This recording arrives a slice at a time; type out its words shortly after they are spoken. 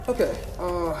Okay.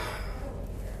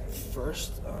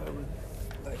 First, I would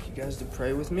like you guys to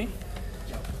pray with me.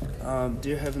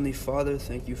 Dear Heavenly Father,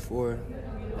 thank you for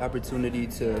the opportunity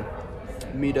to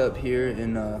meet up here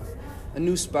in a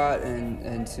new spot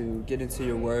and to get into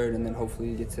your word, and then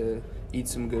hopefully get to eat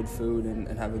some good food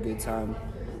and have a good time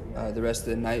the rest of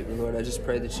the night. But Lord, I just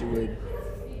pray that you would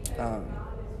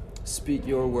speak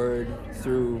your word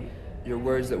through your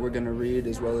words that we're going to read,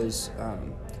 as well as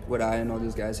what I and all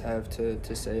these guys have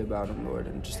to say about them, Lord,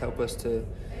 and just help us to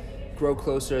grow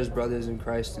closer as brothers in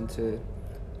Christ and to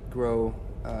grow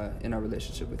in our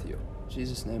relationship with you. In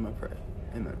Jesus' name I pray.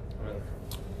 Amen.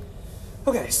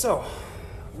 Okay, so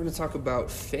we're going to talk about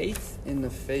faith in the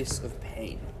face of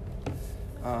pain.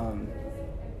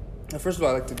 First of all,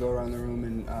 I'd like to go around the room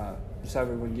and just have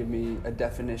everyone give me a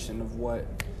definition of what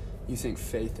you think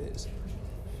faith is.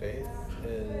 Faith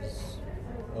is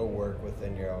a work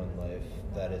within your own life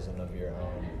that isn't of your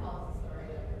own.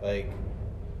 Like,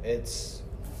 it's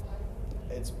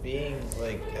being,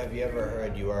 like, have you ever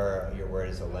heard your word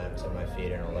is a lamp to my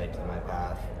feet and a light to my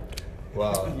path?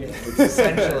 Well, it's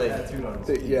essentially...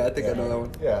 Yeah, I think I know that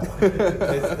one. Yeah.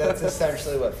 That's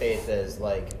essentially what faith is,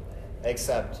 like,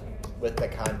 except with the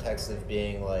context of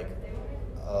being, like,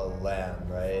 a lamb,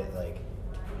 right? Like,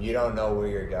 you don't know where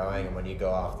you're going, and when you go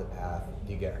off the path,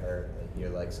 you get hurt, like,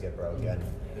 your legs get broken.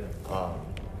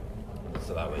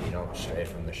 So that way you don't stray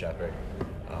from the shepherd.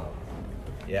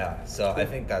 So I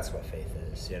think that's what faith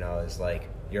is, is like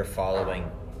you're following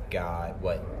God,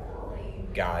 what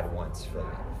God wants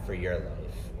for your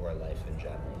life or life in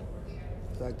general.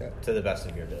 Like that. To the best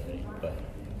of your ability, but...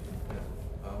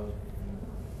 I'm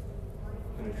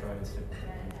going to try and stick with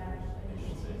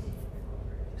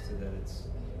the so that it's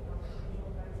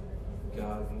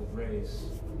God will grace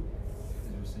is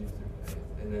received through faith.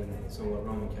 And then, so what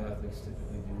Roman Catholics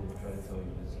typically do, will try to tell you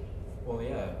is, well,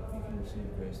 yeah, you can receive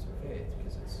grace through faith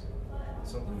because it's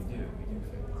something we do. We do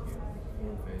faith. You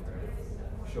perform faith, right?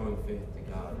 Showing faith to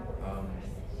God.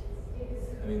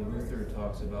 Luther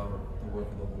talks about the work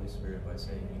of the Holy Spirit by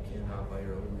saying you cannot by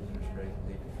your own reason or strength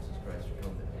believe in Jesus Christ or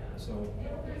come to him. So,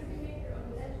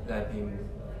 that being the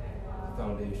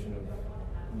foundation of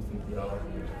Lutheran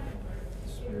theology,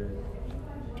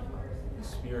 the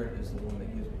Spirit is the one that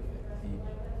gives me faith.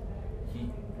 He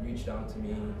reached out to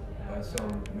me by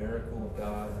some miracle of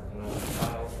God when I was a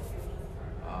child.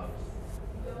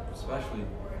 Especially,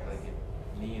 like,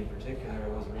 me in particular, I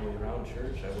wasn't really around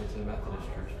church. I went to the Methodist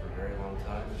church for a very long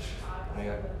time. I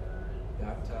got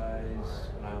baptized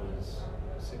when I was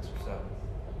 6 or 7.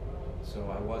 So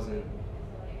I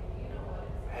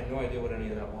had no idea what any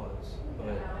of that was.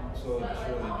 But slowly but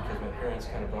surely, because my parents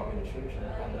kind of brought me to church, and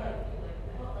upon that,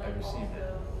 I received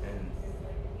it. And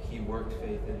he worked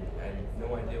faith in me. I had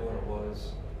no idea what it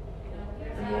was.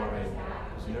 The more I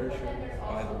was nurtured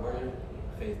by the word,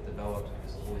 faith developed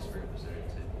because the Holy Spirit was there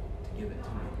to give it to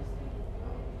me.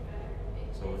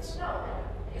 So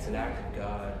it's an act of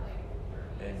God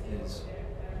and his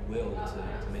will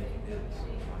to make it his.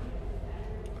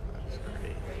 That's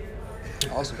great.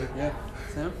 Awesome. Yeah.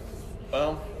 Sam?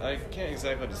 Well, I can't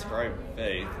exactly describe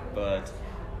faith, but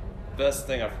the best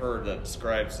thing I've heard that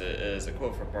describes it is a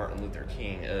quote from Martin Luther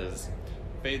King is,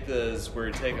 faith is where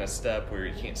you're taking a step where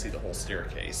you can't see the whole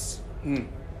staircase.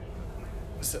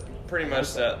 So pretty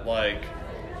much that, like,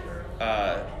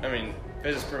 faith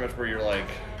is pretty much where you're, like,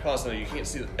 constantly, you can't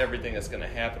see everything that's going to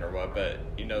happen or what, but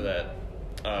you know that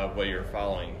what you're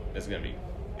following is going to be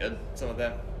good, some of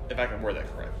that, if I can word that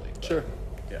correctly. But, sure.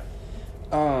 Yeah.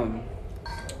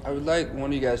 I would like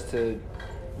one of you guys to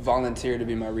volunteer to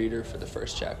be my reader for the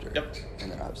first chapter. Yep.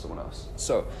 And then I have someone else.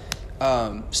 So,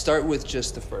 start with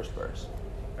just the first verse.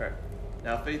 All right.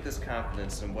 Now, faith is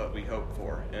confidence in what we hope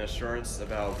for, and assurance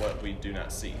about what we do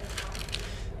not see.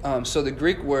 So the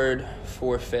Greek word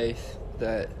for faith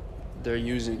that they're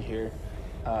using here,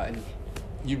 and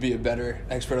you'd be a better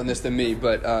expert on this than me,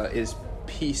 but is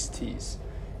pistis,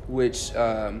 which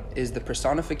is the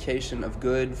personification of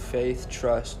good faith,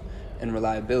 trust, and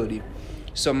reliability.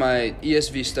 So my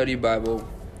ESV study Bible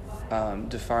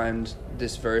defined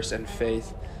this verse and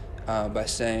faith by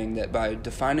saying that by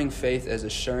defining faith as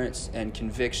assurance and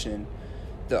conviction,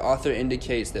 the author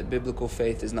indicates that biblical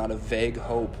faith is not a vague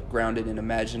hope grounded in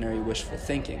imaginary wishful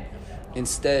thinking.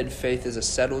 Instead, faith is a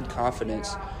settled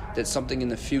confidence that something in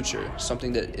the future,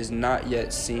 something that is not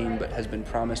yet seen but has been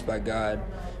promised by God,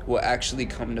 will actually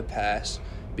come to pass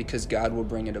because God will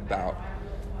bring it about.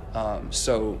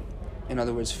 So, in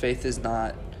other words, faith is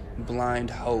not blind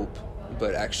hope,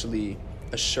 but actually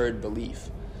assured belief,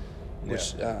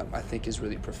 which I think is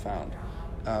really profound.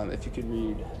 If you could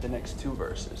read the next two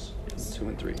verses, 2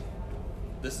 and 3.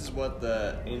 This is what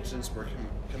the ancients were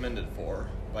commended for.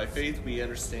 By faith we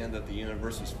understand that the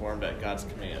universe was formed at God's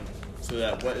command, so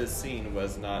that what is seen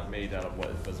was not made out of what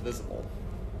was visible.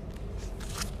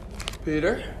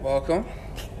 Peter, welcome.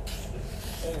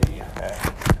 Hey.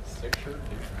 Sick shirt,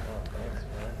 dude. Oh, thanks,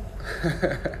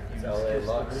 man. It's LA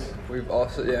Lux. We've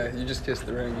also, you just kissed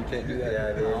the ring. You can't do that.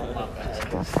 Yeah, dude.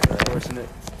 Unfortunate.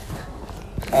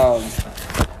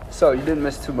 So you didn't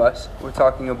miss too much. We're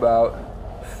talking about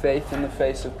faith in the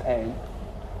face of pain.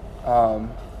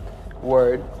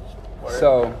 Word.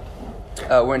 So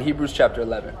we're in Hebrews chapter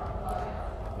 11.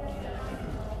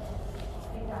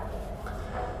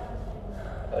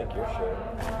 I like your shirt.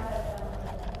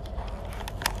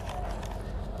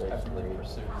 Great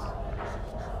pursuits.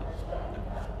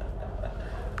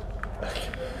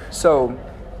 So,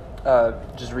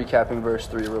 just recapping verse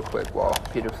 3 real quick while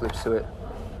Peter flips to it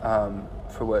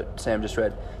for what Sam just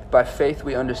read. By faith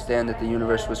we understand that the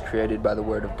universe was created by the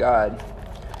word of God,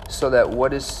 so that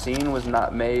what is seen was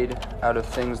not made out of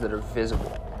things that are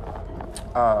visible.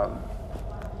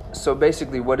 So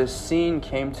basically what is seen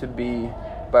came to be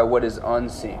by what is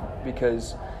unseen,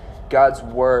 because God's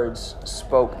words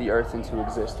spoke the earth into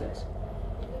existence.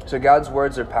 So God's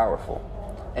words are powerful.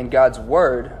 And God's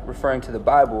word, referring to the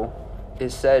Bible,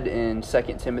 is said in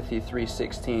 2 Timothy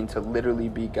 3:16 to literally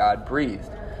be God-breathed.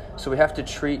 So we have to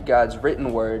treat God's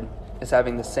written word as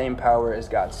having the same power as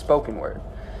God's spoken word.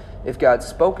 If God's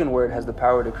spoken word has the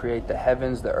power to create the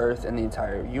heavens, the earth, and the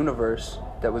entire universe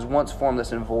that was once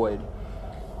formless and void,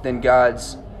 then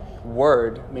God's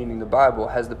word, meaning the Bible,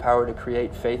 has the power to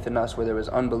create faith in us where there was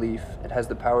unbelief. It has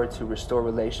the power to restore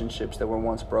relationships that were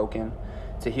once broken,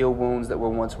 to heal wounds that were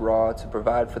once raw, to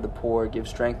provide for the poor, give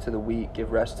strength to the weak,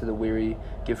 give rest to the weary,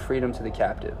 give freedom to the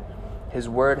captive. His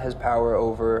word has power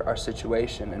over our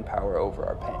situation and power over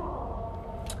our pain.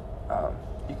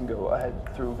 You can go ahead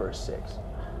through verse 6.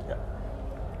 Yeah.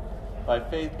 By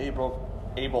faith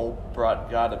Abel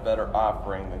brought God a better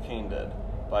offering than Cain did.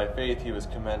 By faith he was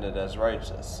commended as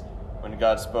righteous, when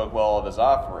God spoke well of his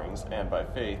offerings, and by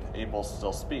faith Abel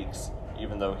still speaks,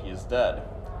 even though he is dead.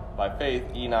 By faith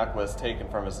Enoch was taken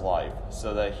from his life,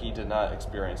 so that he did not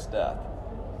experience death.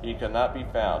 He could not be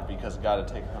found, because God had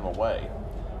taken him away.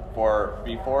 For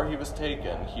before he was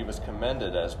taken, he was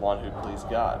commended as one who pleased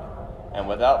God. And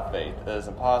without faith it is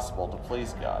impossible to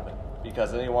please God,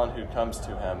 because anyone who comes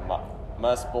to him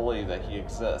must believe that he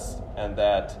exists, and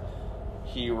that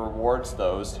he rewards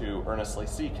those who earnestly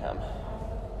seek him.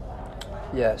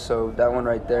 Yeah, so that one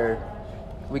right there,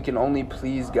 we can only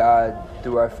please God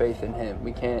through our faith in him.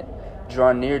 We can't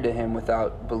draw near to him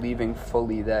without believing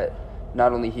fully that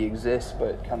not only he exists,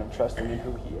 but kind of trusting in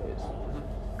who he is.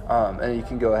 And you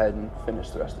can go ahead and finish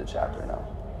the rest of the chapter now.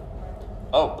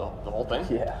 Oh, the whole thing?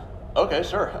 Yeah. Okay,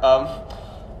 sure.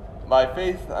 By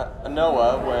faith,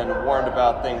 Noah, when warned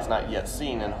about things not yet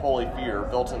seen, in holy fear,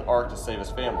 built an ark to save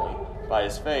his family. By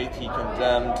his faith, he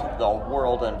condemned the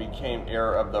world and became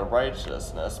heir of the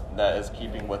righteousness that is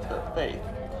keeping with the faith.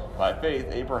 By faith,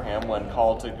 Abraham, when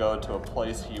called to go to a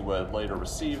place he would later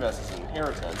receive as his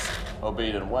inheritance,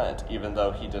 obeyed and went, even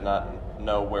though he did not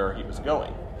know where he was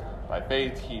going. By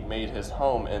faith, he made his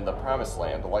home in the promised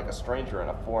land like a stranger in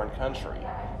a foreign country.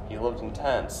 He lived in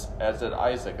tents, as did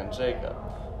Isaac and Jacob,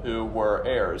 who were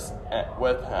heirs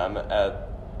with him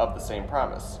of the same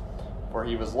promise. For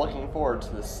he was looking forward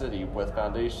to the city with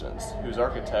foundations, whose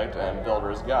architect and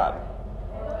builder is God.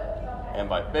 And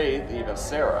by faith, even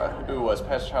Sarah, who was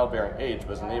past childbearing age,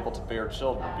 was enabled to bear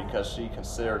children because she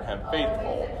considered him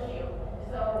faithful,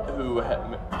 who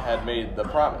had made the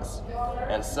promise.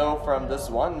 And so from this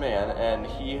one man, and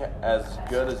he as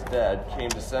good as dead, came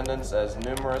descendants as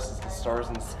numerous as the stars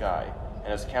in the sky,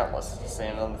 and as countless as the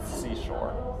sand on the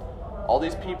seashore. All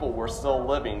these people were still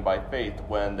living by faith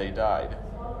when they died.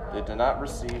 They did not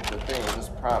receive the things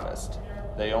promised.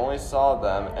 They only saw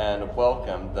them and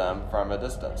welcomed them from a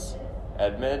distance,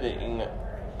 admitting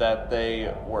that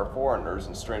they were foreigners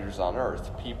and strangers on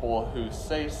earth. People who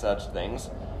say such things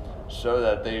show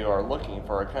that they are looking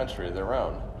for a country of their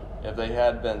own. If they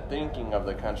had been thinking of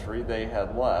the country they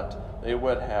had left, they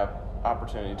would have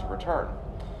opportunity to return.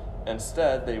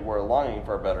 Instead, they were longing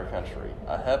for a better country,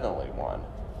 a heavenly one.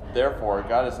 Therefore,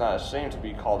 God is not ashamed to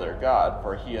be called their God,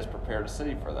 for he has prepared a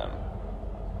city for them.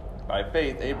 By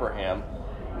faith, Abraham,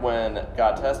 when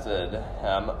God tested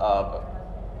him,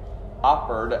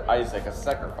 offered Isaac as a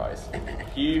sacrifice.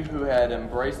 He who had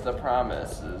embraced the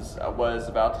promises was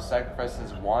about to sacrifice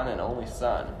his one and only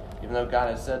son, even though God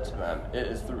had said to him, "It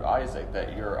is through Isaac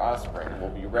that your offspring will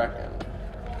be reckoned."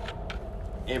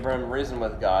 Abraham reasoned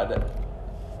that God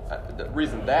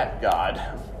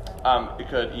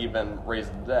could even raise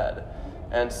the dead,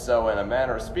 And so, in a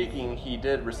manner of speaking, he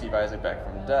did receive Isaac back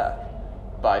from death.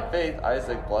 By faith,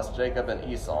 Isaac blessed Jacob and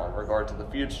Esau in regard to the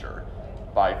future.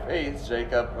 By faith,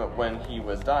 Jacob, when he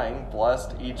was dying,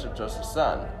 blessed each of Joseph's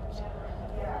sons,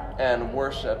 and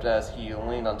worshipped as he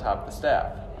leaned on top of his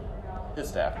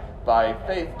staff. By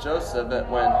faith, Joseph,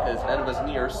 when his end was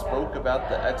near, spoke about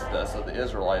the exodus of the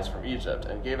Israelites from Egypt,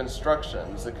 and gave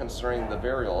instructions concerning the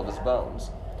burial of his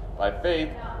bones. By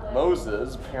faith,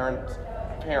 Moses' parents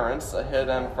hid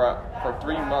him for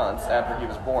 3 months after he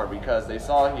was born, because they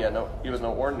saw he was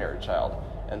no ordinary child,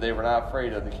 and they were not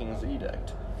afraid of the king's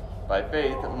edict. By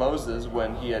faith, Moses,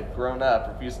 when he had grown up,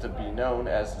 refused to be known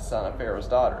as the son of Pharaoh's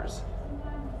daughter.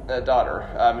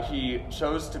 He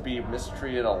chose to be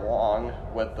mistreated along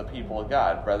with the people of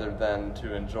God, rather than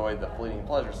to enjoy the fleeting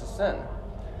pleasures of sin.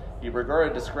 He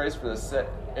regarded disgrace for the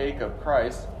sake of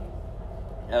Christ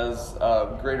as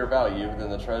of greater value than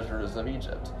the treasures of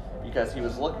Egypt, because he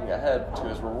was looking ahead to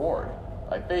his reward.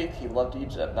 By faith, he loved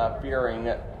Egypt, not fearing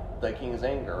the king's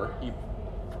anger. He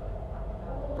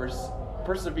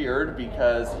persevered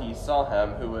because he saw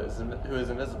him who is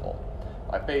invisible.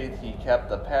 By faith, he kept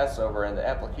the Passover and the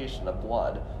application of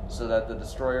blood, so that the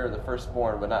destroyer of the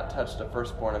firstborn would not touch the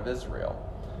firstborn of Israel.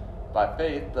 By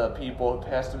faith, the people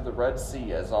passed through the Red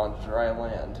Sea as on dry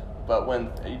land, but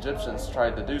when the Egyptians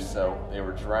tried to do so, they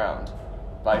were drowned.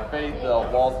 By faith, the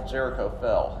walls of Jericho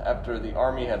fell, after the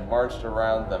army had marched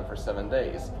around them for 7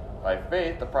 days. By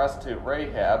faith, the prostitute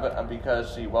Rahab,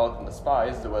 because she welcomed the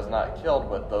spies, was not killed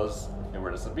with those who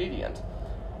were disobedient.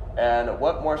 And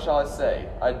what more shall I say?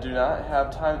 I do not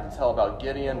have time to tell about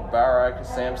Gideon, Barak,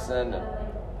 Samson, and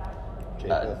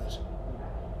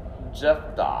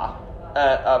Jephthah,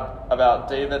 about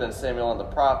David and Samuel and the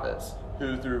prophets,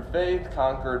 who through faith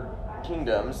conquered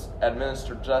kingdoms,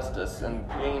 administered justice, and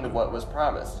gained what was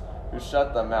promised, who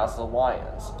shut the mouths of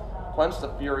lions, quenched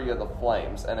the fury of the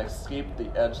flames, and escaped the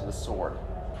edge of the sword,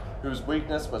 whose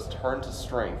weakness was turned to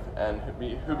strength, and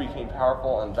who became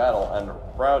powerful in battle and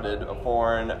routed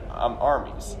foreign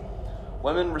armies.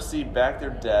 Women received back their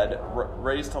dead,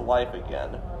 raised to life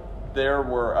again. There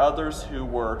were others who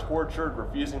were tortured,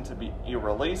 refusing to be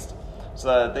released, so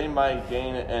that they might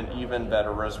gain an even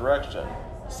better resurrection.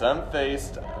 Some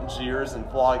faced jeers and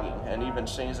flogging, and even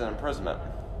chains and imprisonment.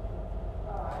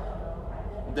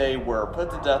 They were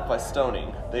put to death by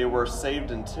stoning. They were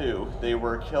saved in 2. They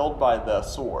were killed by the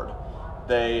sword.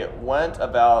 They went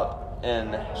about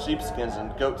in sheepskins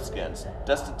and goatskins,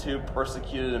 destitute,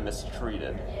 persecuted, and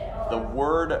mistreated. The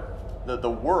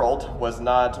world was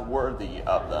not worthy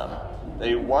of them.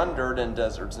 They wandered in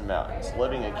deserts and mountains,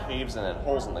 living in caves and in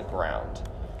holes in the ground.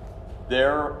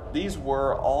 These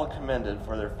were all commended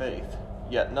for their faith,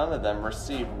 yet none of them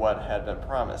received what had been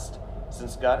promised,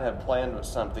 since God had planned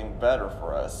something better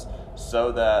for us,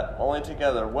 so that only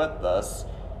together with us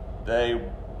they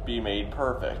be made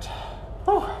perfect.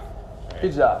 Whew.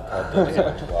 Good job. Dibs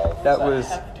on 12. That was.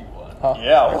 Hefty one. Huh?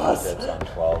 Yeah, it was. Dibs on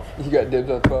 12. You got dibs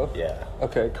on 12? Yeah.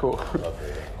 Okay, cool. Love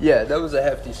reading. Yeah, that was a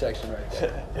hefty section right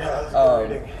there. Yeah, that was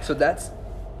good reading. So that's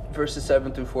verses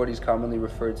 7 through 40 is commonly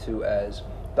referred to as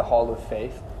the Hall of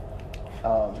Faith.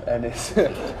 And it's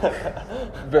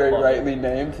very rightly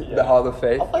named the Hall of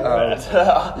Faith.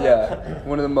 Yeah,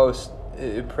 one of the most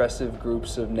impressive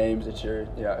groups of names that you're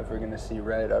ever going to see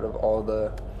read out of all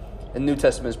the. In New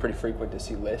Testament, it's pretty frequent to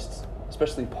see lists,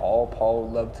 especially Paul. Paul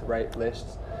loved to write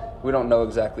lists. We don't know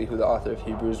exactly who the author of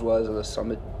Hebrews was, although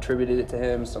some attributed it to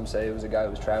him. Some say it was a guy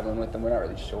who was traveling with them. We're not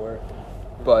really sure.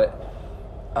 But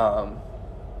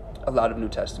a lot of New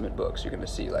Testament books, you're going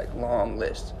to see like long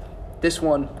lists. This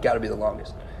one got to be the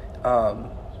longest.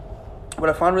 What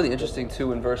I found really interesting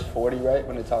too in verse 40, right,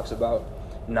 when it talks about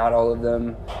not all of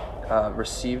them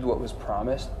received what was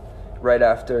promised, right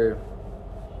after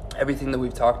everything that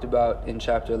we've talked about in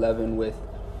chapter 11 with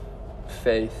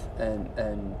faith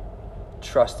and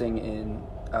trusting in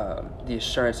the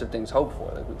assurance of things hoped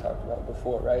for, like we talked about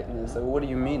before, right? And it's like, well, what do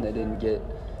you mean they didn't get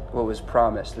what was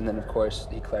promised? And then, of course,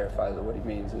 he clarifies that what he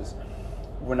means is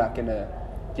we're not going to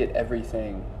get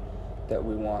everything that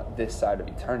we want this side of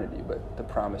eternity, but the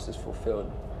promise is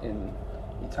fulfilled in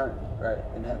eternity, right,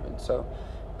 in heaven. So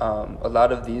a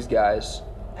lot of these guys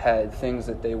had things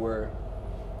that it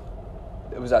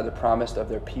was either promised of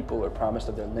their people or promised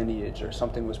of their lineage, or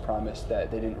something was promised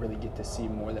that they didn't really get to see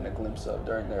more than a glimpse of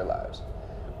during their lives.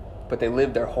 But they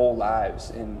lived their whole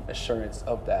lives in assurance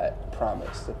of that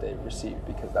promise that they received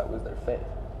because that was their faith,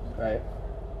 right?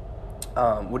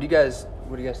 What do you guys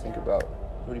think about?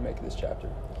 What do you make of this chapter?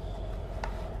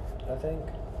 I think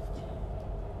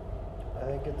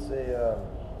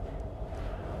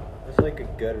it's like a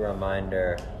good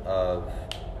reminder of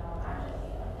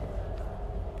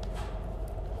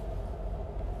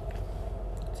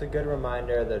it's a good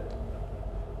reminder that,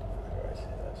 how do I say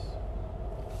this?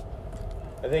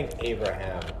 I think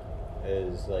Abraham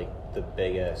is like the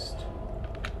biggest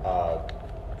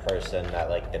person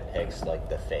that like depicts like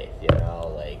the faith, you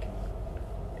know, like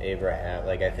Abraham,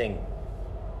 like I think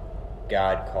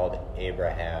God called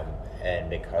Abraham,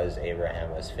 and because Abraham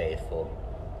was faithful,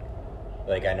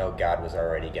 like I know God was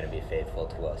already going to be faithful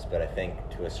to us, but I think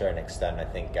to a certain extent I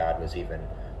think God was even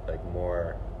like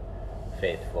more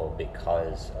faithful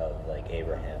because of like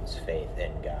Abraham's faith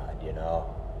in God, you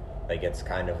know, like it's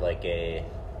kind of like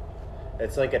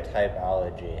it's like a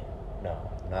typology.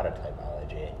 No, not a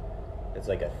typology. It's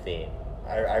like a theme.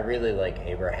 I really like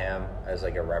Abraham as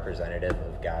like a representative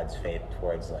of God's faith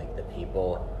towards like the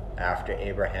people after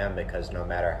Abraham, because no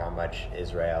matter how much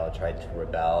Israel tried to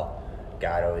rebel,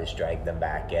 God always dragged them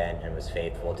back in and was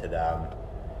faithful to them.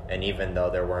 And even though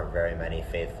there weren't very many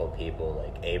faithful people,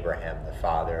 like Abraham, the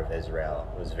father of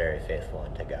Israel, was very faithful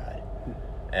unto God.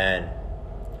 And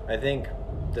I think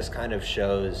this kind of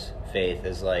shows faith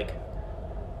as like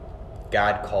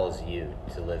God calls you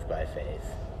to live by faith,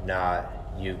 not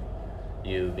you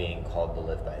being called to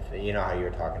live by faith. You know how you were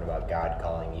talking about God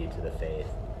calling you to the faith?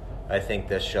 I think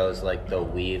this shows like the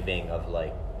weaving of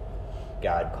like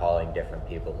God calling different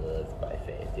people to live by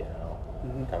faith, you know,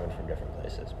 coming from different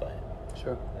places. But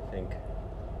Sure. I think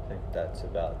that's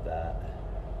about that.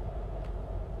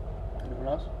 Anyone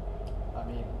else? I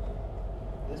mean,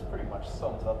 this pretty much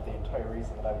sums up the entire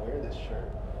reason that I wear this shirt.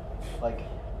 Like,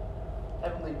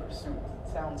 Heavenly Pursuit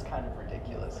sounds kind of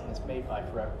ridiculous, and it's made by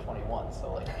Forever 21,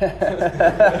 so like...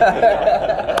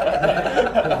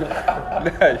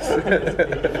 Nice.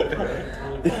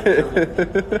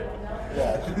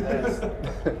 Yeah, there's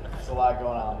a lot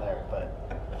going on there, but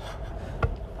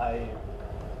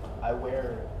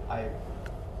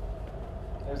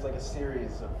there's like a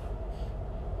series of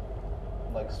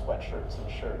like sweatshirts and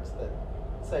shirts that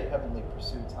say Heavenly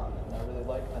Pursuits on them, and I really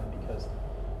like them because,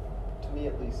 to me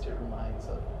at least, it reminds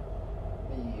of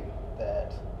me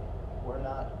that we're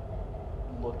not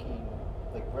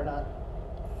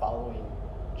following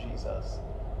Jesus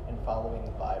and following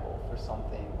the Bible for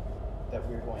something that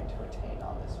we're going to retain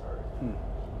on this earth.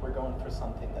 We're going for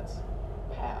something that's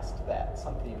past that,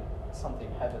 something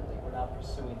heavenly. We're not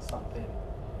pursuing something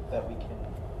that we can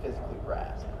physically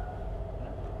grasp.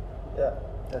 Yeah,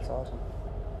 That's awesome.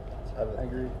 I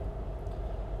agree.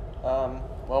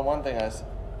 Well, one thing I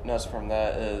noticed from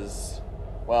that is,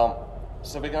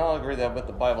 so we can all agree that with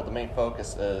the Bible, the main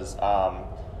focus is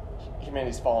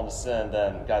humanity's fallen to sin,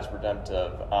 then God's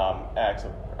redemptive acts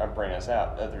of bringing us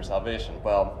out through salvation.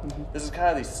 Well, this is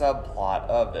kind of the subplot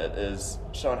of it, is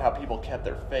showing how people kept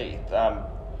their faith.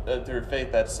 Through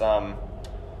faith that's, Wouldn't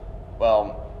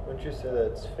you say that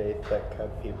it's faith that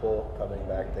kept people coming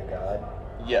back to God?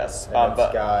 yes. And it's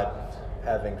But God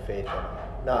having faith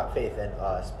in, not faith in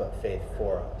us, but faith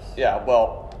for us. yeah,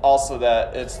 well, also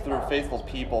that it's through faithful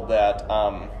people that,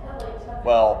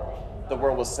 the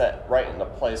world was set right in the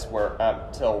place where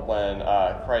till when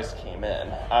Christ came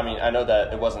in. I mean, I know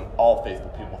that it wasn't all faithful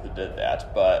people who did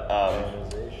that, but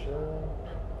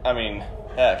I mean,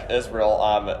 heck, Israel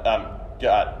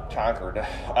got conquered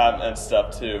and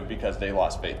stuff too because they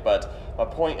lost faith. But my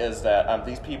point is that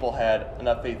these people had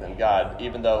enough faith in God,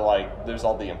 even though like there's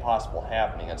all the impossible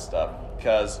happening and stuff.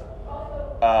 Because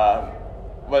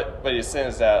what he's saying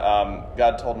is that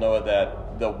God told Noah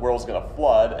that the world's going to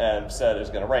flood and said it was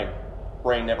going to rain.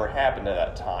 Rain never happened at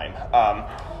that time.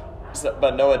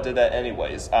 But Noah did that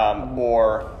anyways.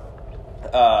 Or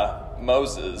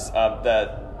Moses,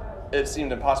 that it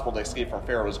seemed impossible to escape from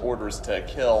Pharaoh's orders to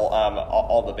kill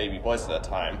all the baby boys at that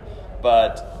time.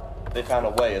 But they found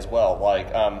a way as well. Like,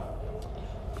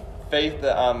 faith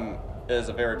is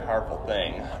a very powerful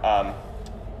thing. I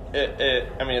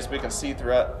mean, as we can see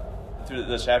through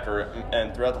this chapter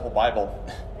and throughout the whole Bible,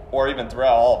 or even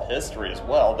throughout all of history as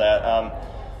well, that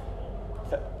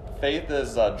faith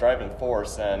is a driving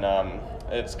force, and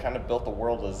it's kind of built the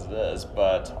world as it is.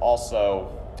 But also,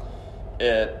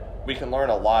 we can learn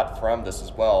a lot from this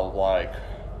as well, like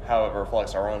how it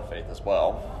reflects our own faith as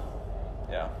well.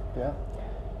 Yeah. Yeah.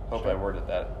 Hope I worded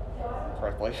that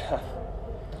correctly. I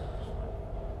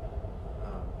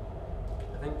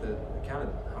think that kind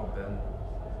of how Ben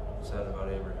said about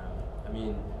Abraham. I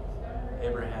mean,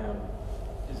 Abraham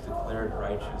is declared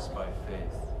righteous by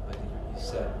faith. Like he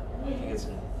said, he gets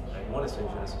in, I want to say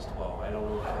Genesis 12. I don't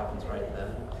know what happens right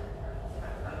then.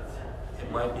 It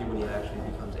might be when he actually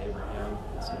becomes Abraham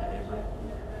instead of Abram.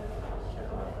 Can't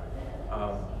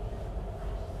remember.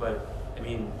 But I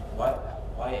mean,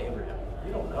 why Abraham?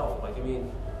 We don't know. Like, I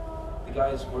mean, the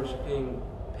guy's worshiping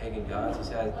pagan gods.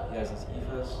 He has these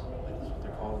ephus, like that's what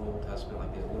they're call in the Old Testament,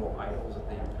 like these little idols that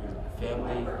your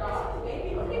family,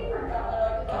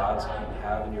 gods that you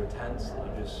have in your tents that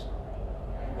you just,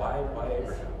 why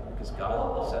Abraham? Because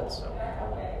God said so.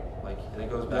 Like, and it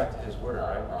goes back to his word,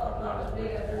 right? We're talking about his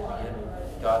word at the very beginning.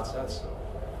 God said so.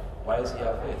 Why does he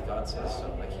have faith? God says so.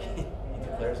 Like, he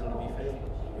declares him to be faithful.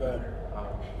 Right.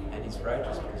 And he's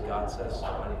righteous because God says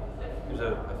so. And there's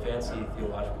a fancy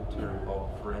theological term called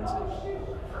forensic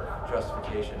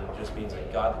justification. It just means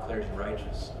that God declares you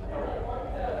righteous.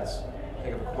 And it's,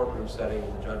 think of a courtroom setting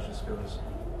and the judge just goes,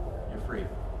 you're free.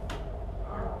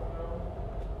 You're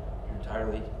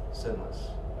entirely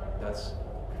sinless. That's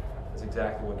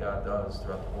exactly what God does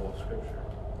throughout the whole of Scripture.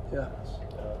 Yeah.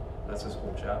 That's his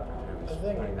whole chapter, too. He's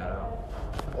pointing that out.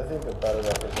 I think a better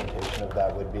representation of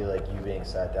that would be like you being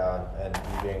sat down and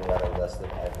you being read a list of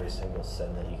every single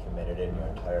sin that you committed in your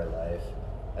entire life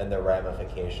and the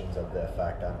ramifications of the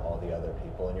effect on all the other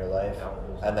people in your life.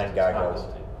 And then God goes,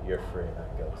 you're free,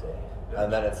 not guilty.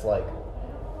 And then it's like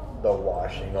the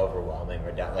washing, overwhelming,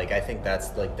 like I think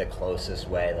that's like the closest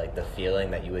way, like the feeling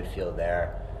that you would feel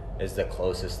there is the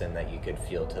closest thing that you could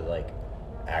feel to like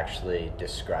actually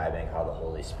describing how the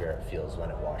Holy Spirit feels when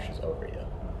it washes over you.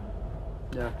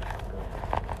 Yeah.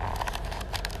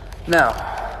 Now,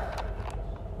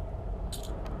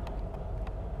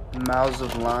 mouths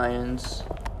of lions,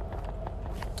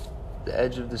 the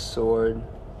edge of the sword,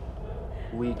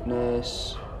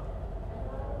 weakness,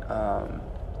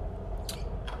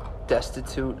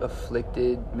 destitute,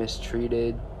 afflicted,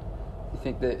 mistreated. You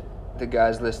think that the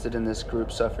guys listed in this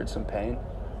group suffered some pain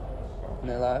in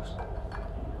their lives?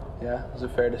 Yeah, is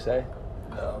it fair to say?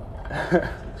 No. It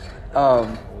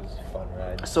was a fun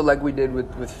ride. So like we did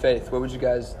with faith, what would you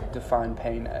guys define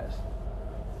pain as?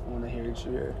 I want to hear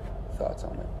your thoughts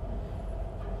on it.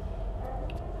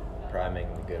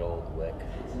 Priming the good old wick.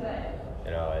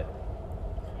 You know,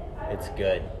 it's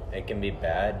good. It can be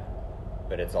bad,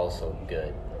 but it's also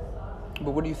good.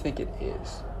 But what do you think it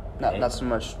is? Not so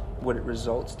much what it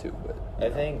results to, but I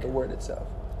think the word itself.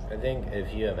 I think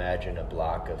if you imagine a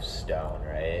block of stone,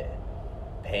 right?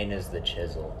 Pain is the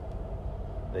chisel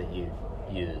that you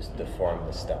use to form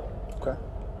the stone. Okay.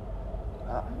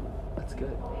 Wow, that's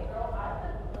good.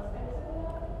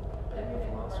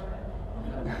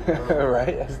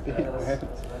 Right? That's deep, man.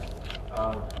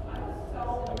 I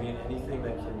mean, anything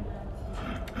that can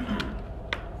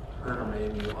hurt or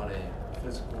maim you on a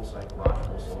physical,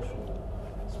 psychological, social,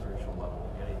 spiritual level.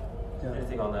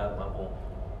 Anything on that level.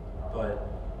 But,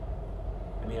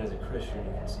 I mean, as a Christian,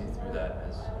 you can see through that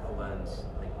as a lens.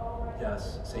 Like,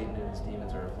 yes, Satan and his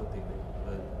demons are afflicting me,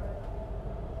 but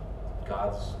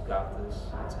God's got this.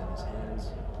 It's in his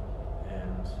hands.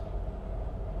 And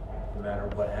no matter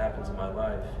what happens in my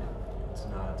life, it's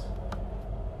not...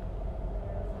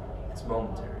 It's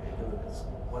momentary. It's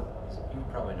what you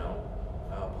probably know.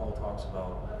 Paul talks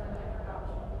about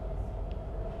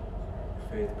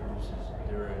faith produces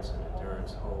endurance, and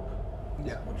endurance hope.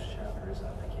 Yeah. Which chapter is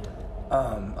that? I can't.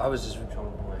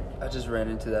 I just ran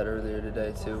into that earlier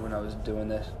today too when I was doing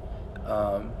this.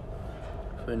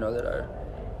 We know that our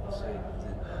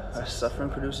suffering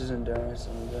produces endurance,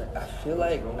 and I feel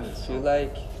like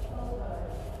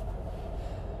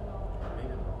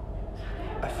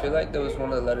that was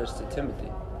one of the letters to Timothy.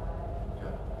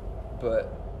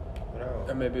 But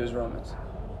or maybe it was Romans.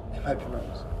 It might be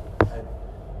Romans.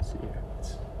 Let's see here.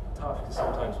 It's tough because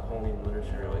sometimes Pauline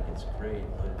literature, like, it's great,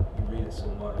 but you read it so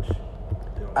much,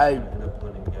 they don't end up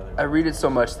blending together. I read it so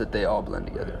much that they all blend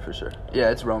together for sure.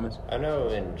 Yeah, it's Romans. I know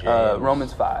in James.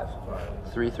 Romans 5,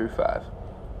 3-5.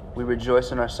 We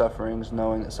rejoice in our sufferings,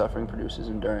 knowing that suffering produces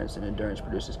endurance, and endurance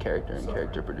produces character, and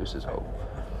character produces hope.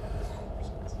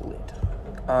 Lit.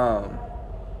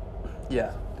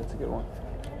 Yeah, that's a good one.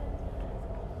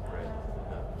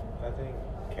 I think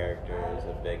character is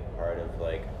a big part of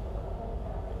like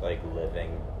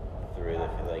living through the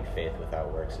like faith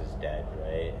without works is dead,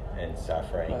 right? And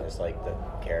suffering is like the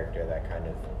character that kind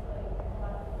of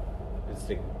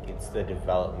it's the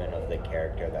development of the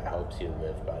character that helps you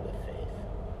live by the faith.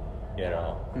 You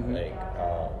know, like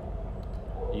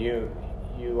you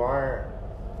aren't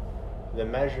the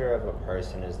measure of a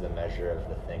person is the measure of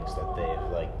the things that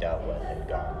they've like dealt with and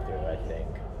gone through, I think,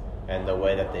 and the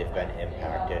way that they've been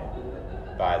impacted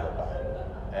by the Bible.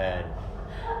 And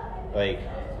like,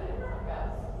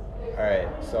 all right,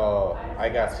 so I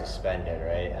got suspended,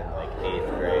 right, in like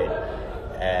 8th grade,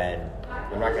 and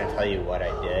I'm not gonna tell you what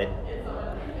I did.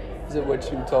 Is it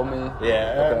what you told me?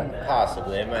 Yeah, Okay.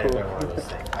 Possibly. It might have been one of those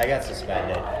things. I got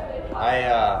suspended.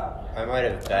 I might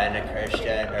have been a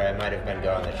Christian, or I might have been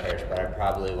going to church, but I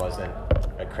probably wasn't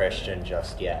a Christian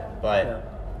just yet. But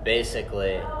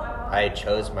basically, I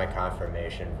chose my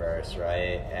confirmation verse,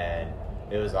 right? And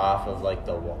it was off of like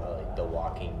the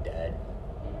Walking Dead,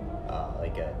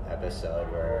 like an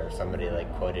episode where somebody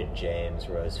like quoted James,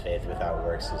 where his faith without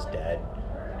works is dead.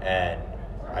 And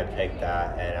I picked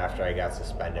that, and after I got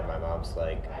suspended, my mom's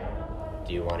like,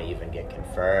 do you want to even get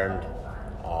confirmed?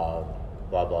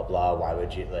 Blah, blah, blah. Why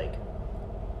would you, like,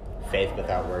 faith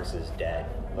without works is dead.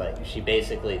 Like, she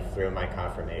basically threw my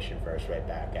confirmation verse right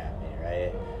back at me,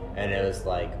 right? And it was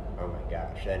like, oh my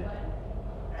gosh. And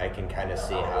I can kind of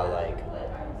see how, like,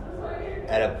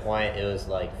 at a point it was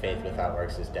like faith without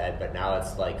works is dead, but now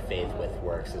it's like faith with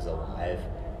works is alive.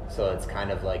 So it's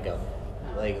kind of like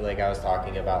like I was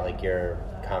talking about, like your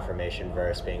confirmation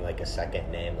verse being like a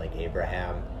second name, like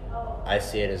Abraham. I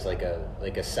see it as like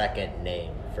a second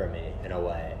name for me in a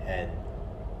way, and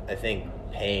I think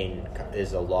pain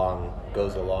goes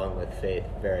along with faith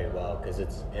very well because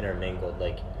it's intermingled.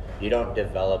 Like, you don't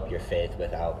develop your faith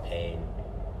without pain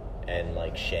and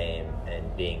like shame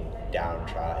and being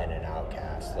downtrodden and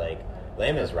outcast. Like,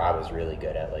 Les Miserables is really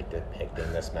good at like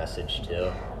depicting this message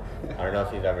too. I don't know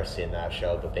if you've ever seen that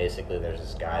show, but basically there's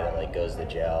this guy that like goes to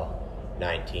jail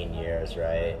 19 years,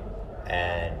 right?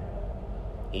 And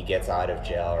he gets out of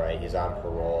jail, right? He's on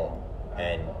parole,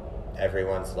 and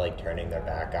everyone's like turning their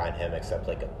back on him except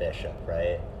like a bishop,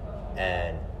 right?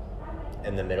 And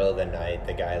in the middle of the night,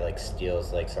 the guy like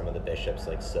steals like some of the bishop's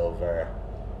like silver,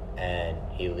 and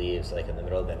he leaves like in the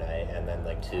middle of the night, and then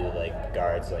like two like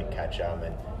guards like catch him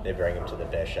and they bring him to the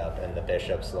bishop, and the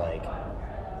bishop's like,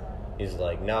 he's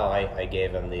like, no, I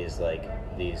gave him these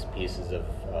pieces of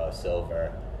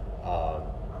silver,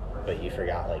 but you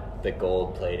forgot like the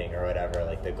gold plating or whatever,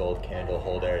 like the gold candle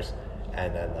holders.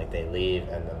 And then like they leave,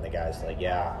 and then the guy's like,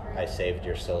 yeah, I saved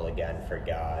your soul again for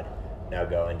God, now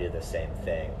go and do the same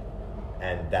thing.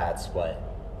 And that's what,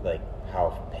 like, how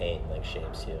pain like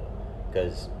shapes you,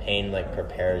 because pain like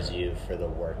prepares you for the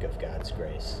work of God's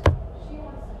grace.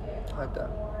 I like that.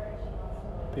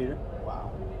 Peter?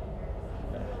 Wow.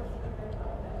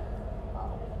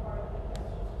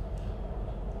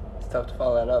 It's tough to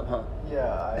follow that up, huh?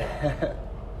 Yeah.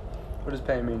 What does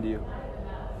pain mean to you?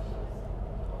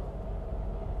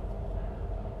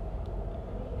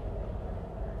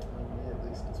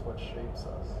 What shapes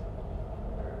us,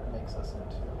 or makes us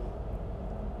into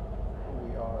who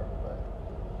we are, but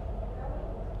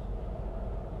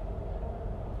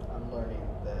I'm learning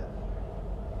that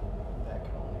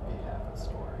can only be half the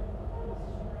story.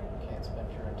 You can't spend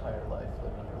your entire life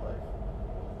living your life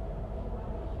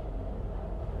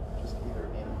just either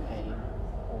in pain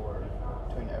or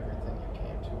doing everything you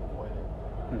can to avoid it.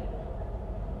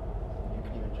 You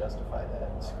can even justify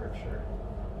that in scripture.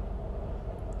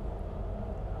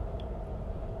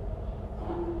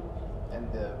 And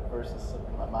the verse is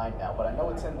slipping my mind now, but I know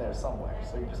it's in there somewhere,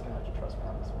 so you're just going to have to trust me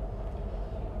on this one.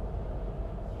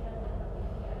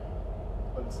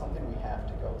 But it's something we have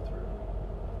to go through.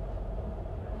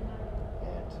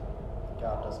 And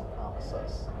God doesn't promise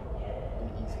us an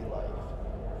easy life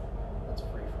that's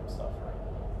free from suffering,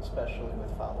 especially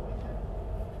with following Him.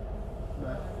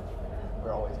 Right.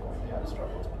 We're always going to have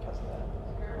struggles because of that.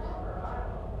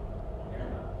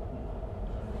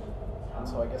 And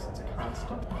so I guess it's a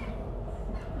constant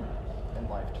in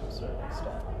life to a certain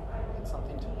extent. It's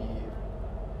something to be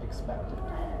expected.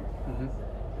 Mm-hmm.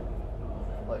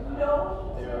 Like,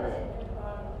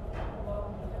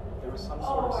 there was some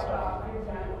sort of study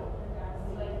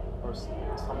or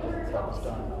something that was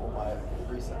done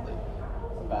recently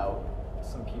about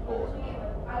some people in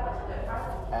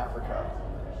Africa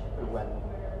who, when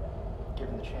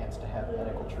given the chance to have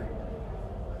medical treatment,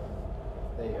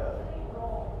 they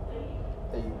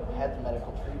had the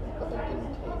medical treatment, but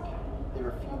they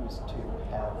refused to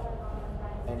have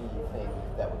anything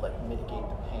that would like mitigate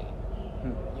the pain,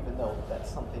 even though that's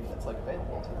something that's like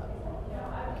available to them,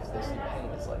 because they see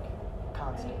pain as like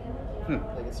constant.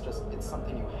 Like it's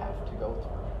something you have to go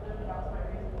through.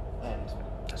 And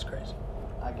That's crazy.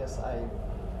 I guess I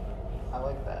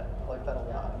like that. I like that a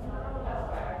lot.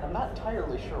 I'm not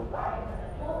entirely sure why,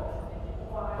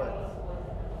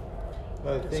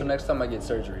 but So next time I get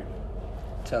surgery,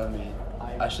 telling me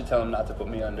I should tell him not to put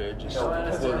me under. Just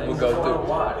we'll go through.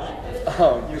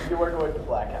 You are going to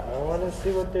blackout. I want to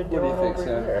see what they're What do doing you think, over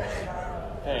Sam? here.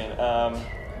 Pain.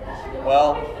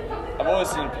 Well, I've always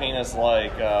seen pain as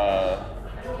like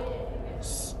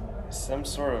some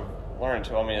sort of learning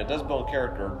tool. I mean, it does build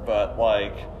character, but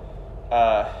like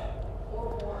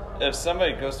if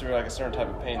somebody goes through like a certain type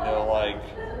of pain, they'll like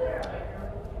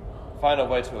find a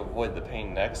way to avoid the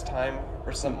pain next time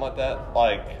or something like that.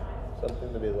 Like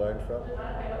Something to be learned from?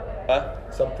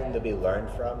 huh? Something to be learned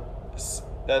from?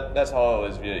 That's how I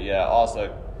always view it. Yeah.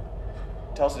 Also,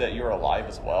 tells you that you're alive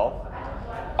as well.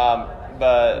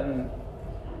 But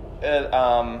it,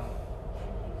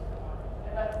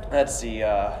 let's see.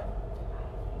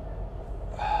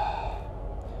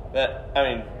 That, I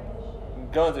mean,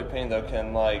 going through pain though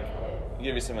can like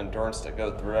give you some endurance to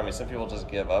go through. I mean, some people just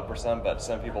give up or something, but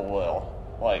some people will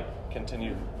like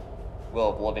continue will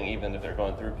of living even if they're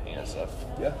going through pain and stuff.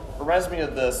 Yeah. Reminds me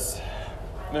of this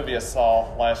movie I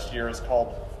saw last year. It's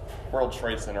called World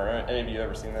Trade Center. Any of you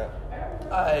ever seen that?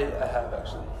 I have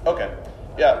actually. Okay.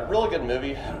 Yeah, really good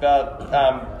movie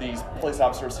about these police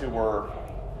officers who were,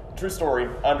 true story,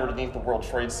 underneath the World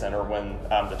Trade Center when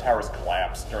the towers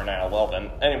collapsed during 9/11.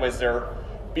 Anyways, they're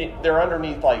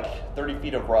underneath like 30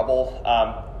 feet of rubble.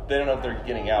 They don't know if they're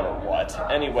getting out or what.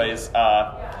 Anyways,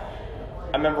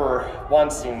 I remember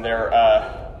one scene there,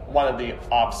 one of the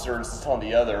officers is telling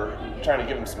the other, trying to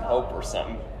give him some hope or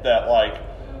something, that like,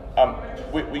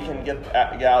 we can get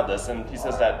out of this. And he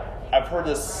says that, I've heard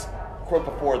this quote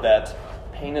before, that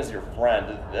pain is your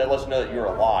friend. It lets you know that you're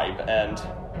alive. And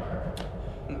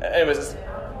anyways,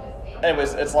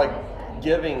 it's like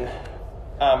giving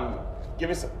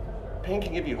some, pain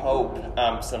can give you hope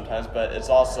sometimes, but it's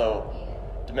also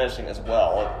diminishing as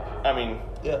well. I mean,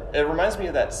 yeah, it reminds me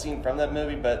of that scene from that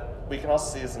movie, but we can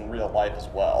also see this in real life as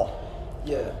well.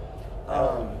 Yeah. I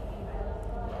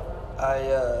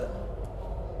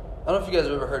don't know if you guys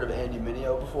have ever heard of Andy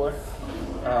Mineo before.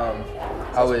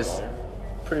 I always,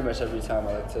 pretty much every time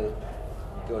I like to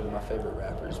go to my favorite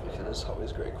rappers because there's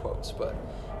always great quotes. But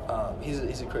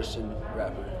he's a Christian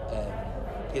rapper, and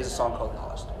he has a song called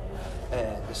Lost.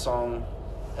 And the song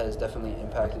has definitely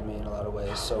impacted me in a lot of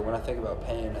ways. So when I think about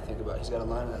pain, he's got a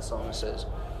line in that song that says,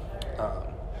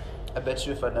 I bet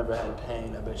you if I never had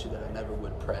pain, I bet you that I never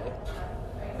would pray.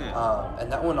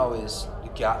 And that one always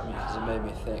got me because it made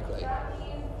me think, like,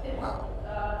 wow,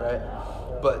 right?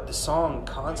 But the song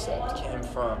concept came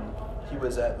from, he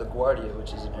was at LaGuardia,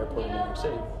 which is an airport in New York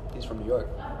City. He's from New York.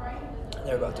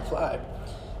 They were about to fly.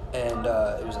 And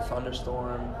it was a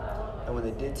thunderstorm. And when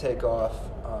they did take off,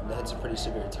 they had some pretty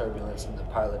severe turbulence. And the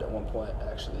pilot at one point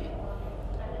actually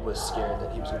was scared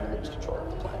that he was going to lose control of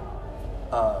the plane.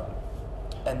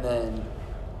 And then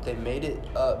they made it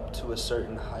up to a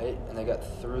certain height, and they got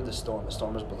through the storm. The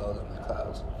storm was below them in the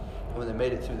clouds. And when they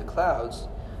made it through the clouds,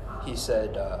 he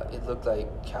said it looked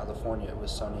like California. It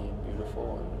was sunny and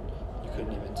beautiful, and you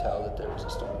couldn't even tell that there was a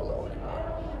storm below anymore.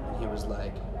 And he was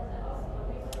like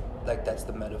that's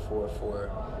the metaphor for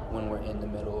when we're in the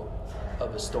middle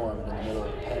of a storm and in the middle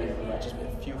of pain. We might just be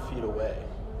a few feet away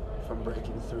from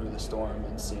breaking through the storm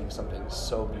and seeing something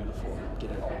so beautiful and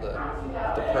getting all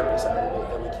the purpose out of it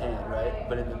that we can, right?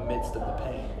 But in the midst of the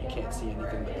pain, you can't see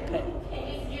anything but the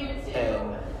pain.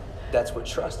 And that's where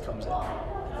trust comes in.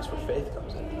 And that's where faith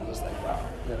comes in. And I was like, wow,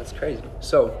 yeah, that's crazy.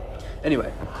 So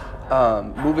anyway,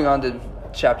 moving on to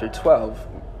chapter 12,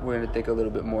 we're going to think a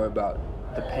little bit more about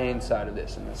the pain side of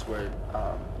this, and that's where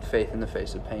faith in the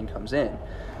face of pain comes in.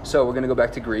 So we're going to go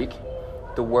back to Greek.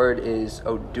 The word is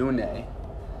odune,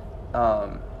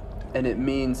 and it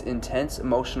means intense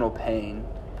emotional pain,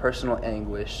 personal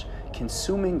anguish,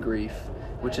 consuming grief,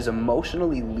 which is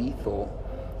emotionally lethal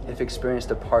if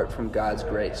experienced apart from God's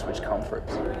grace, which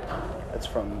comforts. That's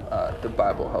from the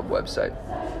Bible Hub website.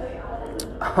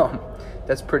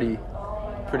 That's pretty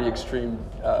extreme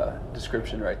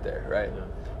description right there, right?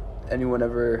 Anyone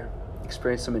ever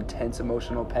experienced some intense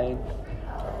emotional pain?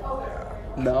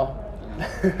 No?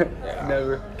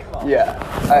 Never? Yeah,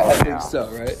 I think so,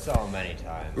 right? So many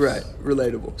times. Right,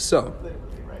 relatable. So,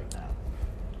 Literally right now.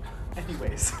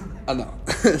 Anyways. I know.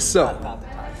 So, Not the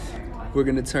time. we're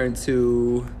going to turn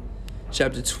to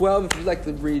chapter 12. If you'd like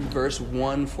to read verse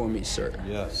 1 for me, sir.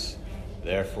 Yes.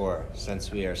 Therefore,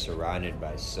 since we are surrounded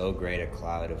by so great a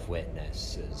cloud of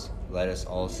witnesses, let us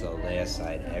also lay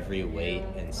aside every weight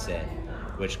and sin,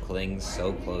 which clings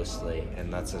so closely, and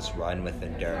lets us run with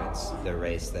endurance the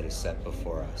race that is set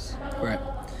before us. Right.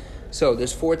 So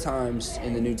there's 4 times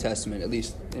in the New Testament, at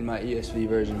least in my ESV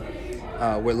version,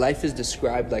 where life is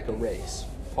described like a race.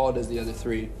 Paul does the other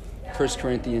 3. 1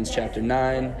 Corinthians chapter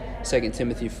 9, 2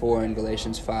 Timothy 4, and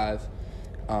Galatians 5.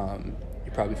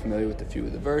 You're probably familiar with a few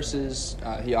of the verses.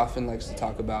 He often likes to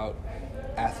talk about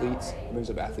athletes. He brings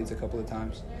up athletes a couple of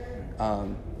times.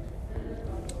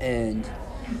 And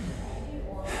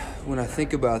when I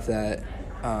think about that,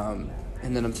 and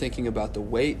then I'm thinking about the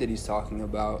weight that he's talking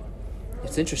about,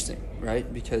 it's interesting,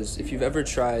 right? Because if you've ever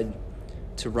tried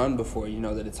to run before, you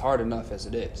know that it's hard enough as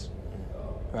it is,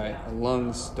 right? Our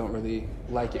lungs don't really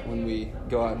like it when we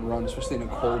go out and run, especially in a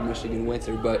cold Michigan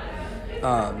winter. But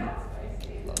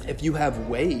if you have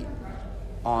weight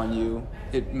on you,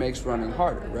 it makes running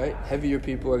harder, right? Heavier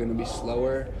people are going to be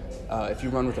slower. If you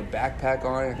run with a backpack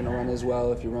on, you're not going to run as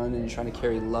well. If you run and you're trying to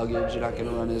carry luggage, you're not going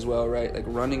to run as well, right? Like,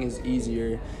 running is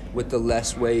easier with the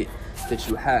less weight that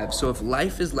you have. So if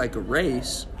life is like a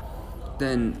race,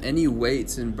 then any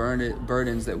weights and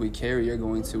burdens that we carry are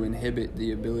going to inhibit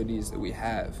the abilities that we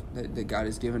have, that God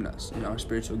has given us. Our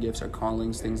spiritual gifts, our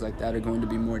callings, things like that are going to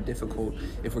be more difficult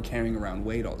if we're carrying around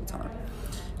weight all the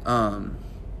time.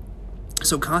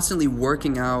 So constantly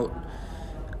working out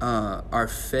our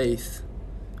faith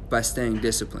by staying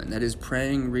disciplined. That is,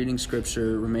 praying, reading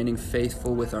scripture, remaining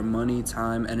faithful with our money,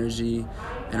 time, energy,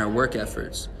 and our work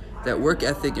efforts. That work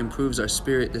ethic improves our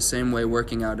spirit the same way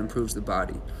working out improves the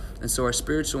body. And so our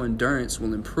spiritual endurance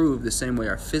will improve the same way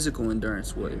our physical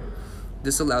endurance would.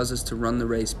 This allows us to run the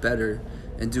race better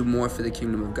and do more for the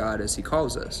kingdom of God as he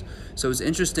calls us. So it's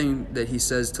interesting that he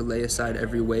says to lay aside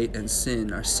every weight and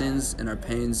sin, our sins and our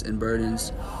pains and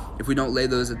burdens. If we don't lay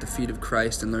those at the feet of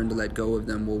Christ and learn to let go of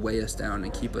them, will weigh us down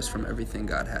and keep us from everything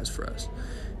God has for us.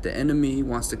 The enemy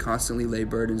wants to constantly lay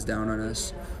burdens down on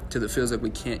us till it feels like we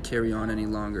can't carry on any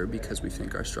longer because we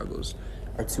think our struggles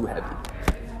are too heavy.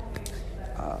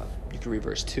 You can read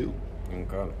verse 2.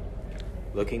 Okay.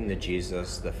 Looking to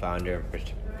Jesus, the founder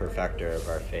and perfecter of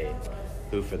our faith,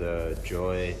 who for the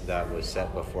joy that was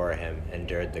set before him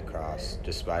endured the cross,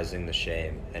 despising the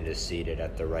shame, and is seated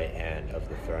at the right hand of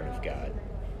the throne of God.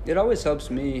 It always helps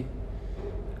me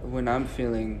when I'm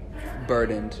feeling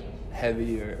burdened,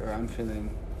 heavy, or I'm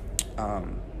feeling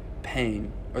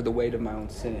pain or the weight of my own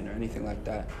sin or anything like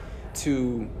that,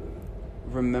 to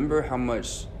remember how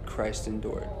much Christ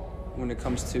endured when it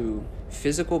comes to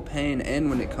physical pain and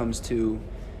when it comes to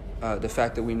the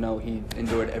fact that we know he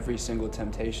endured every single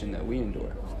temptation that we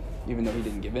endure, even though he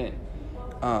didn't give in.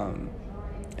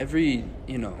 Every,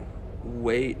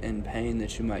 weight and pain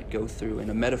that you might go through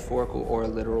in a metaphorical or a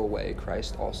literal way,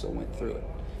 Christ also went through it.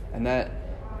 And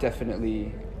that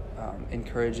definitely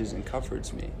encourages and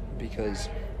comforts me, because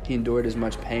he endured as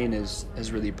much pain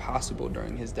as really possible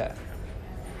during his death.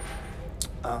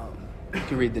 You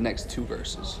can read the next 2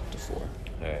 verses to 4. All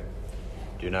right.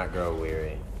 Do not grow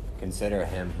weary. Consider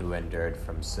him who endured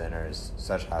from sinners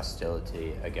such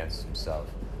hostility against himself,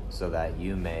 so that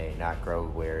you may not grow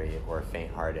weary or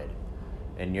faint-hearted.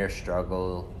 In your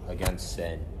struggle against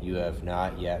sin, you have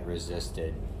not yet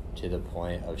resisted to the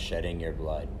point of shedding your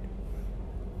blood.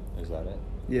 Is that it?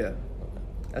 Yeah. Okay.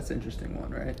 That's an interesting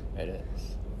one, right? It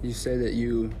is. You say that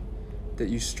you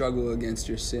struggle against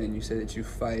your sin. You say that you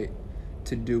fight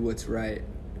to do what's right.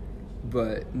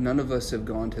 But none of us have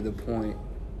gone to the point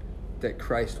that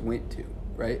Christ went to,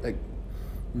 right? Like,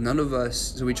 none of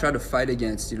us, so we try to fight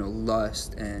against,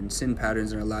 lust and sin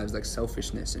patterns in our lives, like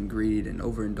selfishness and greed and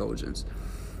overindulgence.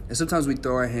 And sometimes we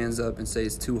throw our hands up and say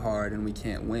it's too hard and we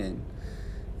can't win.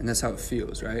 And that's how it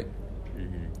feels, right?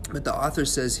 Mm-hmm. But the author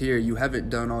says here, you haven't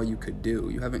done all you could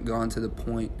do. You haven't gone to the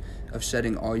point of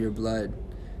shedding all your blood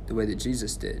the way that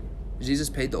Jesus did. Jesus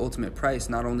paid the ultimate price,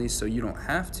 not only so you don't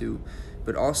have to,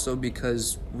 but also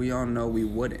because we all know we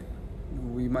wouldn't.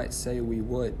 We might say we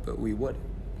would, but we wouldn't.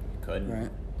 Couldn't. Right?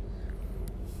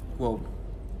 Well,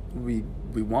 we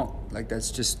won't. Like,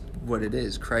 that's just what it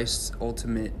is. Christ's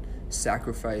ultimate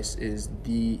sacrifice is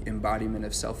the embodiment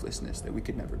of selflessness that we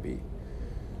could never be.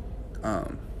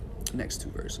 Next 2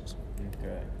 verses.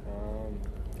 Okay.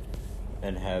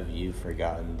 And have you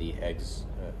forgotten the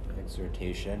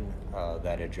exhortation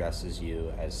that addresses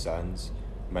you as sons?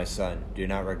 My son, do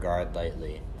not regard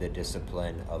lightly the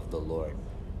discipline of the Lord,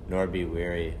 nor be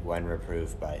weary when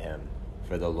reproved by him.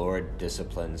 For the Lord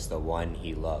disciplines the one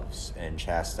he loves, and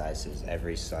chastises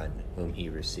every son whom he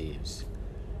receives.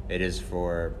 It is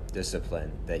for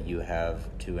discipline that you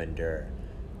have to endure.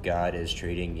 God is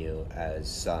treating you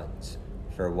as sons.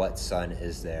 For what son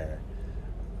is there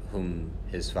whom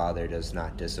his father does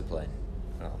not discipline?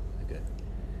 Oh, good.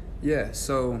 Yeah,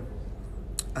 so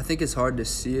I think it's hard to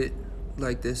see it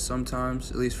like this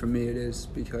sometimes. At least for me it is,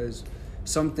 because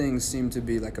some things seem to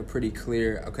be like a pretty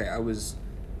clear, okay, I was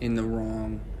in the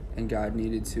wrong and God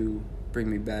needed to bring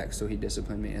me back, so he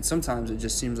disciplined me. And sometimes it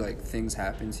just seems like things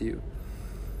happen to you.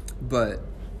 But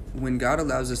when God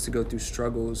allows us to go through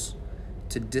struggles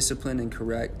to discipline and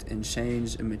correct and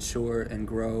change and mature and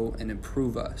grow and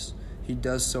improve us, he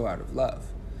does so out of love.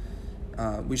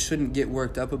 We shouldn't get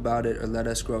worked up about it or let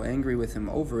us grow angry with him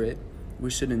over it. We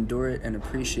should endure it and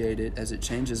appreciate it as it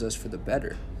changes us for the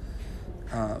better.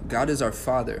 God is our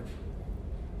Father.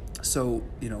 So,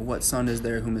 what son is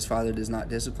there whom his father does not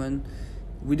discipline?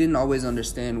 We didn't always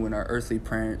understand when our earthly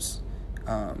parents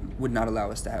would not allow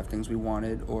us to have things we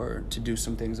wanted or to do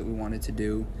some things that we wanted to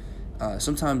do.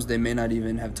 Sometimes they may not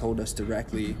even have told us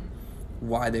directly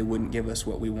why they wouldn't give us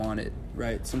what we wanted,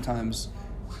 right? Sometimes,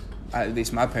 at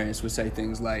least my parents would say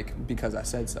things like, because I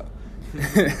said so,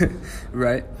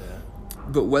 right?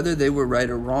 But whether they were right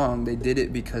or wrong, they did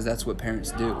it because that's what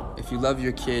parents do. If you love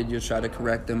your kid, you'll try to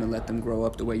correct them and let them grow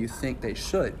up the way you think they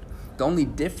should. The only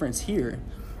difference here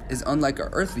is, unlike our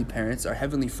earthly parents, our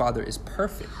Heavenly Father is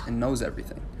perfect and knows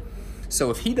everything. So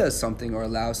if he does something or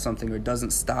allows something or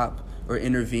doesn't stop or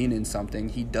intervene in something,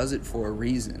 he does it for a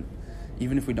reason,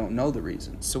 even if we don't know the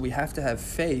reason. So we have to have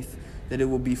faith that it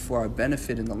will be for our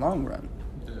benefit in the long run,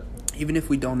 even if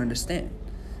we don't understand.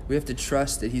 We have to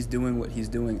trust that he's doing what he's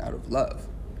doing out of love.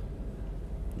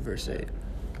 Verse 8.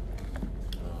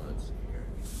 Let's see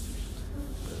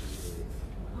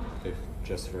here.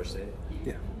 Just verse 8?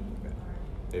 Yeah.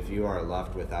 If you are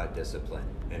left without discipline,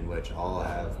 in which all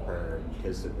have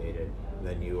participated,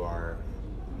 then you are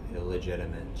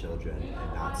illegitimate children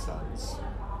and not sons.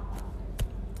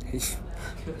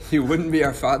 He wouldn't be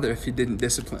our father if he didn't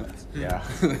discipline us. Yeah.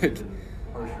 Like,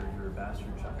 Harsher, you're a bastard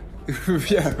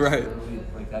child. yeah, right. Literally,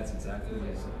 like, that's exactly what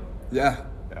he said. Yeah,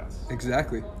 Yeah.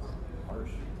 exactly.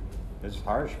 Harsh. It's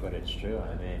harsh, but it's true.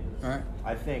 I mean, All right.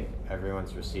 I think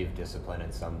everyone's received discipline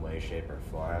in some way, shape, or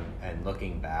form. And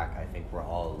looking back, I think we're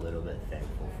all a little bit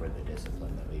thankful for the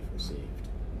discipline that we've received.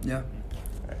 Yeah.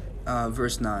 Right.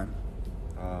 Verse 9.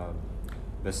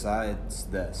 Besides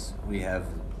this, we have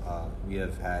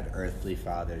had earthly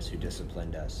fathers who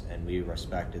disciplined us, and we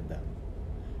respected them.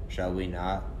 Shall we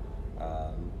not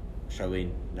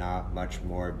much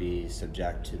more be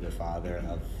subject to the Father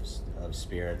of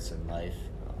spirits and life?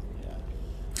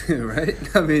 Right?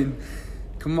 I mean,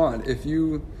 come on. If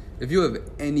you have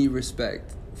any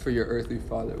respect for your earthly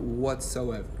father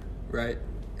whatsoever, right?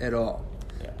 At all.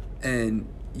 Yeah. And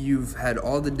you've had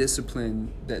all the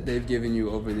discipline that they've given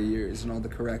you over the years and all the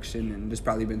correction, and there's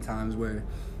probably been times where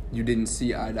you didn't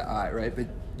see eye to eye, right? But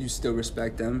you still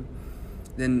respect them.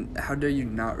 Then how dare you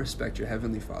not respect your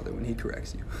Heavenly Father when he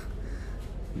corrects you?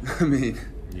 I mean,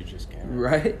 You just can't.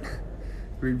 right?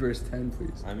 Read verse 10,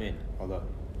 please. I mean, although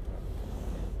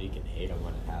you can hate them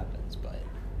when it happens, but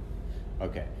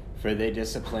okay. For they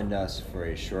disciplined us for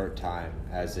a short time,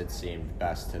 as it seemed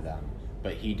best to them,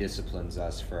 but he disciplines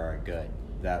us for our good,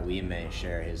 that we may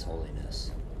share his holiness.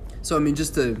 So, I mean,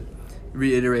 just to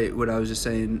reiterate what I was just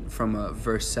saying from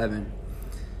verse 7,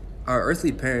 our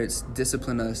earthly parents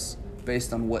discipline us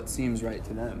based on what seems right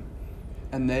to them.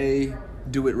 And they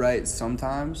do it right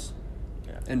sometimes.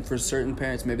 Yeah. And for certain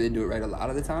parents, maybe they do it right a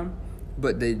lot of the time.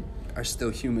 But they are still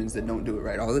humans that don't do it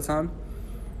right all the time.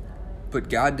 But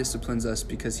God disciplines us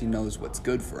because he knows what's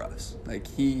good for us. Like,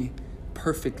 he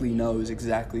perfectly knows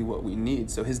exactly what we need.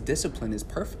 So his discipline is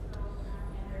perfect.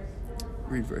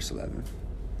 Read verse 11.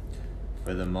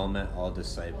 For the moment, all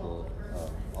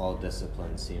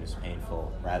discipline seems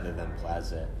painful rather than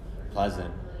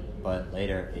pleasant, but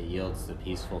later it yields the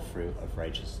peaceful fruit of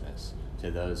righteousness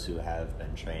to those who have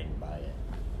been trained by it.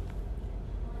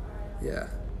 Yeah.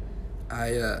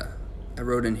 I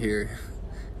wrote in here,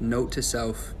 note to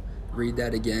self, read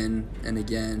that again and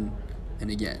again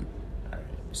and again. All right.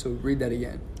 So read that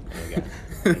again. And again.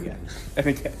 And again. And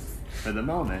again. For the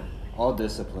moment, all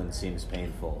discipline seems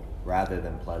painful rather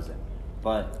than pleasant,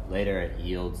 but later it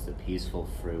yields the peaceful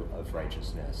fruit of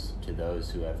righteousness to those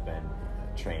who have been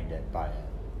trained by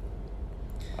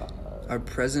it. Our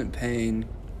present pain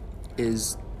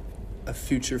is a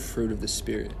future fruit of the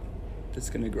Spirit that's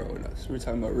going to grow in us. We were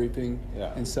talking about reaping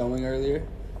and sowing earlier.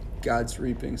 God's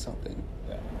reaping something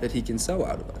that he can sow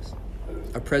out of us.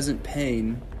 Our present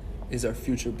pain is our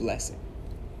future blessing.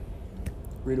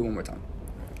 Read it one more time.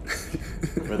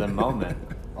 For the moment,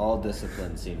 all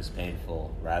discipline seems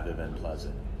painful rather than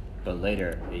pleasant, but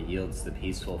later it yields the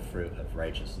peaceful fruit of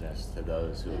righteousness to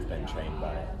those who have been trained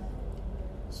by it.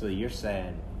 So you're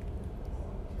saying,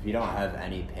 if you don't have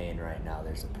any pain right now,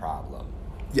 there's a problem.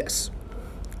 Yes.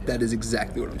 That is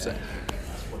exactly what I'm saying.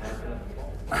 That's what happened.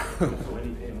 So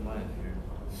any pain in life,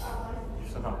 you're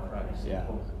somehow Christ. Yeah.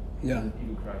 Yeah.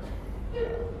 Even Christ.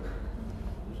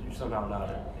 You're somehow not a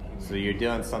human. So you're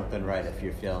doing something right if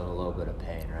you're feeling a little bit of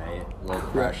pain, right? A little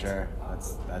Correct. pressure.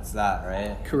 That's that,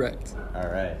 right? Correct. All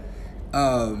right.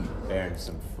 Bearing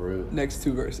some fruit. Next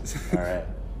two verses. All right.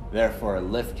 Therefore,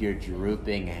 lift your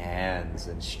drooping hands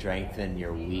and strengthen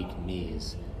your weak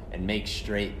knees, and make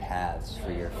straight paths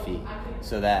for your feet,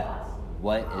 so that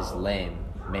what is lame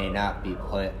may not be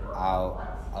put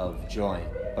out of joint,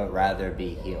 but rather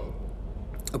be healed.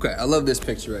 Okay, I love this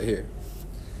picture right here.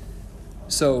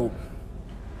 So,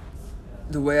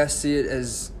 the way I see it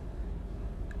as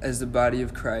the body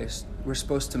of Christ, we're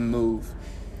supposed to move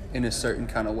in a certain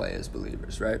kind of way as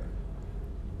believers, right?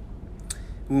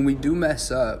 When we do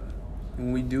mess up,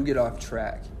 when we do get off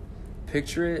track,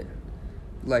 picture it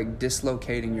like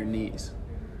dislocating your knees,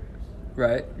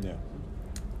 right? Yeah.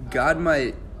 God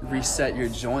might reset your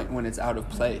joint when it's out of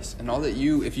place. And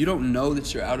if you don't know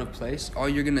that you're out of place, all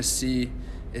you're going to see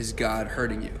is God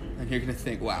hurting you. And you're going to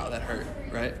think, wow, that hurt,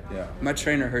 right? Yeah. My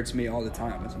trainer hurts me all the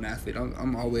time as an athlete.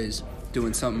 I'm always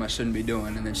doing something I shouldn't be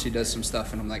doing. And then she does some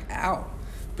stuff and I'm like, ow.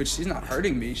 But she's not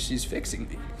hurting me. She's fixing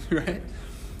me, right?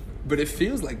 But it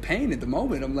feels like pain at the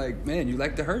moment. I'm like, man, you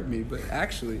like to hurt me. But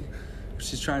actually, what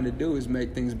she's trying to do is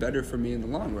make things better for me in the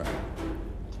long run.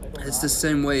 It's the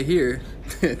same way here.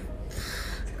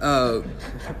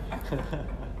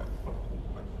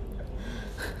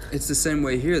 It's the same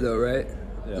way here, though, right?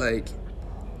 Yeah. Like,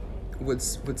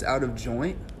 what's out of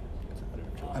joint?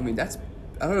 I mean, I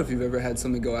don't know if you've ever had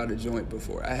something go out of joint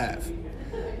before. I have.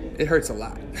 It hurts a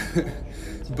lot.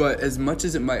 But as much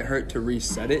as it might hurt to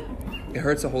reset it, it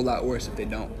hurts a whole lot worse if they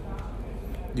don't.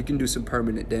 You can do some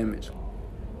permanent damage.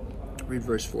 Read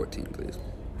verse 14, please.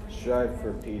 Strive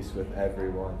for peace with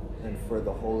everyone, and for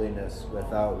the holiness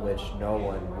without which no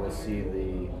one will see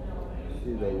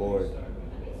the Lord.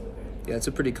 Yeah, it's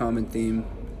a pretty common theme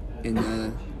in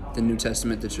the New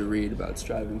Testament that you read about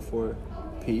striving for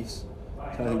peace.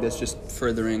 So I think that's just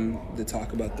furthering the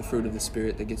talk about the fruit of the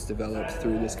Spirit that gets developed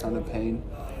through this kind of pain.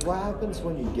 What happens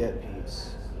when you get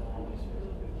peace?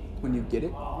 When you get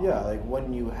it, Yeah, like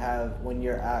when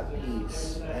you're at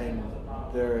peace and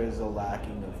there is a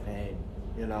lacking of pain,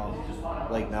 you know,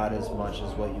 like not as much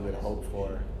as what you would hope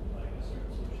for.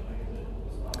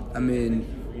 I mean,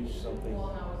 Reach something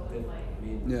that,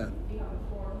 yeah.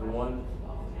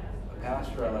 a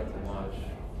pastor I like to watch,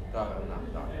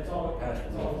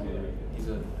 he's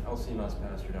a LCMS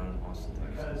pastor down in Austin,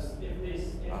 Texas.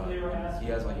 He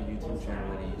has like a YouTube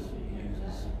channel that he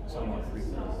uses somewhat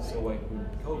frequently. So like when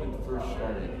COVID first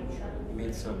started, he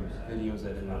made some videos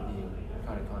that ended up being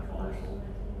kind of controversial.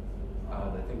 I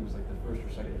think it was like the first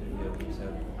or second video he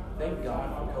said, "Thank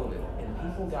God for COVID," and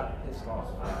people got pissed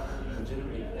off, like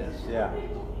legitimately pissed. Yeah.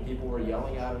 People were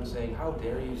yelling at him, saying, "How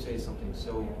dare you say something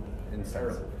so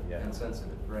Insensitive, yeah.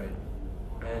 insensitive?" Right.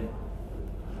 And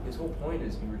his whole point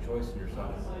is you rejoice in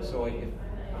yourself. So like,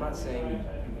 I'm not saying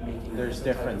making. There's some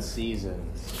different type of-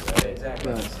 seasons, right?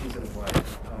 Exactly, Yeah. the season of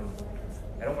life.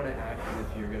 I don't want to act as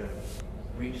if you're gonna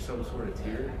reach some sort of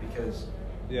tier because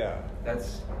Yeah.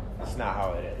 that's That's not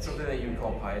how it is. something that you would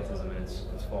call pietism, and it's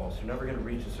false. You're never going to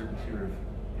reach a certain tier of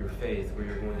your faith where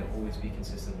you're going to always be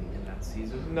consistently in that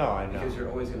season. No, I know. Because you're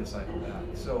always going to cycle back.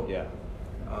 So, Yeah.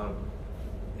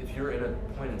 if you're in a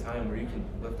point in time where you can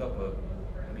lift up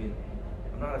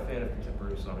I'm not a fan of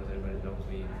contemporary songs. Anybody knows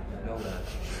me know that.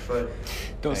 But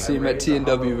Don't I see him at raise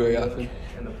T&W very Hallelujah often.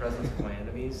 In the presence of my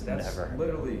enemies, that's Never.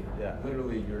 literally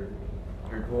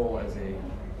your goal as a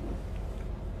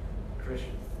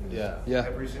Christian. Yeah. Yeah.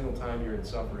 Every single time you're in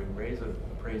suffering, raise a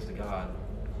praise to God.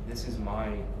 This is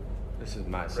my This is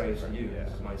my praise to suffering. you. Yeah.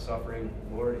 This is my suffering,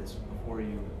 Lord. It's before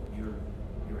you.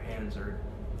 Your hands are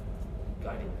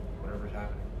guiding whatever's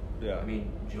happening. Yeah. I mean,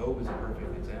 Job is a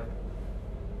perfect example.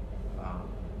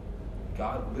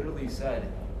 God literally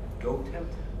said, "Go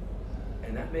tempt him,"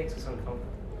 and that makes us uncomfortable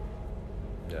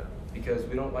Yeah. because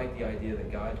we don't like the idea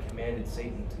that God commanded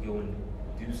Satan to go and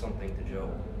do something to Job.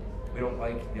 We don't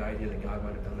like the idea that God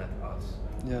might have done that to us.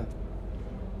 Yeah.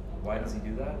 Why does he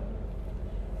do that?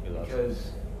 He loves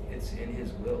Because it's in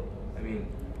his will. I mean,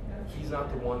 he's not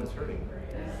the one that's hurting.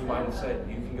 He might have said,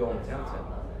 "You can go and tempt him,"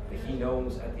 but he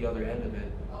knows at the other end of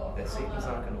it that Satan's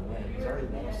not going to win. He's already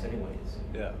lost anyways.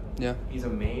 Yeah. Yeah. He's a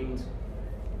maimed,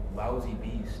 lousy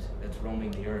beast that's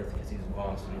roaming the earth because he's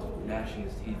lost and he's gnashing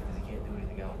his teeth because he can't do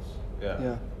anything else.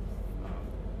 Yeah.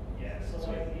 Yeah.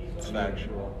 So, It's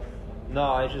factual. No,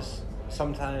 I just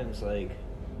sometimes like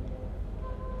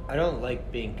I don't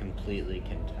like being completely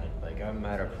content. Like I'm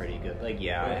at a pretty good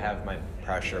I have my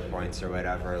pressure points or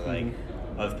whatever,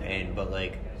 of pain, but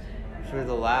like for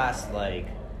the last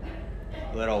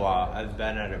little while I've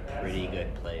been at a pretty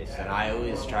good place, and I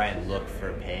always try and look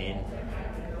for pain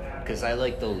because I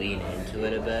like to lean into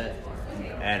it a bit.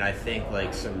 And I think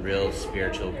some real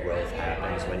spiritual growth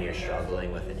happens when you're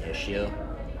struggling with an issue.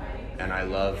 And I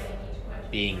love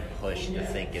being pushed to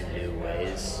think in new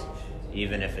ways,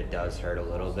 even if it does hurt a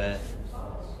little bit.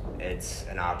 It's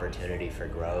an opportunity for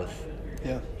growth.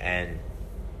 Yeah. And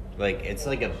it's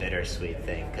a bittersweet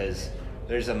thing because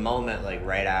there's a moment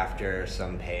right after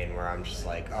some pain where I'm just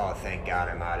oh, thank God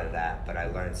I'm out of that, but I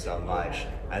learned so much.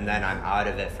 And then I'm out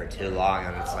of it for too long,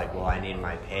 and it's well, I need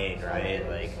my pain,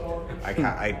 right? I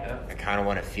kind of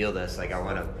want to feel this. I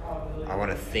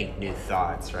want to think new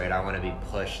thoughts, right? I want to be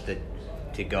pushed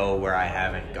to go where I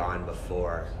haven't gone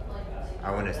before.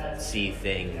 I want to see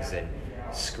things and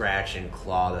scratch and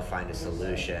claw to find a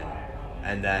solution,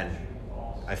 and then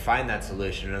I find that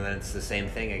solution, and then it's the same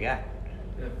thing again.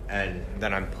 And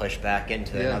then I'm pushed back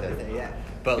into another thing. Yeah.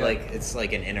 But like it's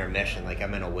like an intermission. Like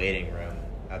I'm in a waiting room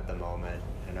at the moment,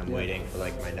 and I'm waiting for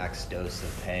like my next dose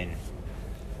of pain.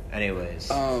 Anyways.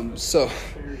 So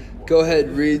go ahead,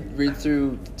 read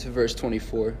through to verse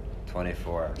 24.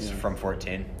 24. Yeah. From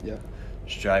 14. Yeah.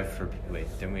 Strive for. Wait,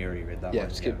 didn't we already read that Yeah,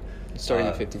 one? skip. Starting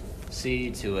at 15.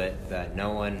 See to it that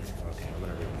no one. Okay, I'm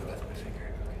gonna read it with my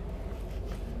finger.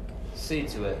 See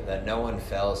to it that no one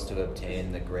fails to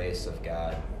obtain the grace of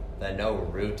God, that no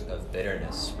root of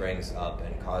bitterness springs up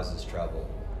and causes trouble,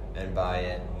 and by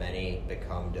it many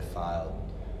become defiled,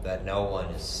 that no one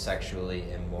is sexually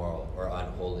immoral or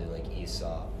unholy like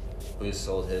Esau, who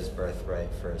sold his birthright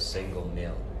for a single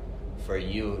meal. For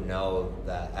you know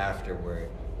that afterward,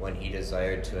 when he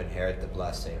desired to inherit the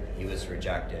blessing, he was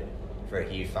rejected, for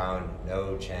he found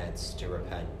no chance to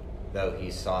repent, though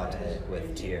he sought it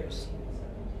with tears.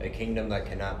 A kingdom that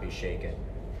cannot be shaken.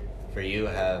 For you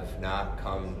have not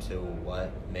come to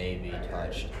what may be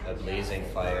touched, a blazing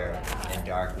fire, and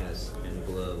darkness, and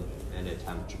gloom, and a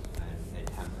tempest,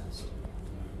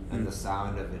 and the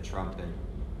sound of a trumpet,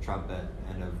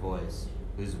 and a voice,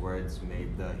 whose words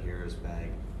made the hearers beg,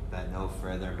 that no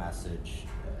further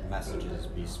messages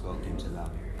be spoken to them,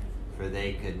 for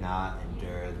they could not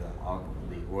endure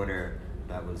the order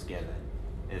that was given.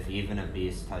 If even a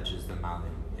beast touches the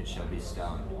mountain, it shall be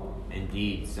stoned.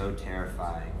 Indeed, so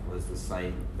terrifying was the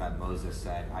sight that Moses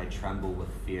said, I tremble with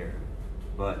fear.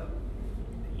 But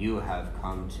you have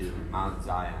come to Mount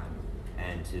Zion,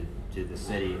 and to the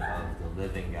city of the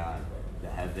living God,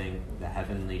 the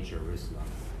heavenly Jerusalem,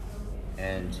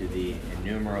 and to the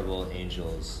innumerable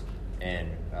angels in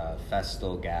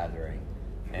festal gathering,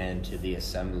 and to the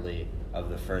assembly of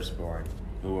the firstborn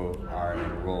who are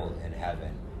enrolled in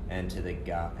heaven, and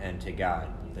to God,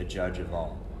 the judge of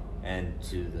all, and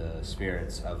to the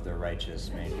spirits of the righteous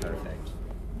made perfect.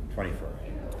 24.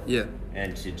 Yeah.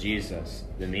 And to Jesus,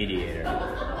 the mediator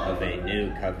of a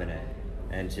new covenant,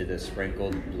 and to the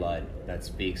sprinkled blood that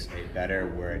speaks a better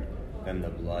word than the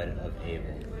blood of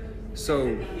Abel.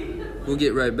 So we'll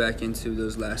get right back into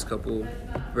those last couple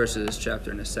verses of this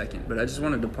chapter in a second, but I just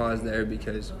wanted to pause there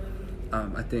because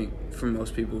I think for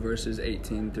most people verses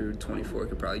 18 through 24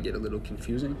 could probably get a little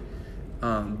confusing.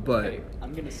 But Okay,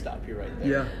 I'm going to stop you right there.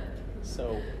 yeah,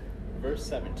 So, verse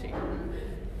 17.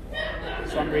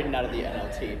 So I'm reading out of the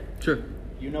NLT. sure.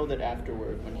 You know that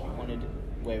afterward, when he wanted...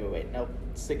 Wait. No,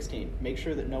 16. Make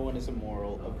sure that no one is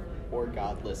immoral or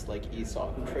godless like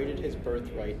Esau, who traded his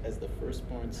birthright as the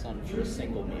firstborn son for a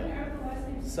single meal.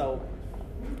 So,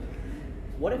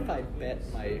 what if I bet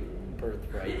my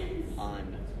birthright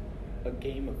on a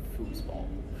game of foosball?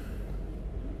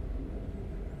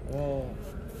 Oh.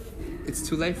 It's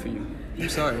too late for you. I'm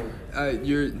sorry.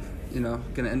 You're,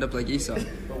 gonna end up like Esau.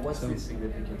 But what's the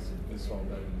significance of Esau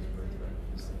betting his birthright?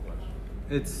 Is the question.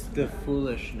 It's the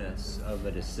foolishness of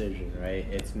a decision, right?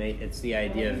 It's the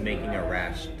idea of making a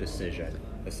rash decision,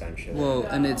 essentially. Well,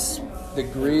 and it's the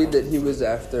greed that he was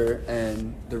after,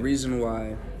 and the reason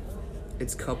why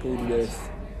it's coupled with.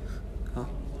 Huh?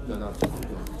 No,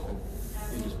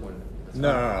 you just wanted.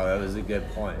 No, that was a good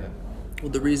point.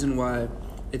 Well, the reason why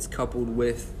it's coupled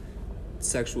with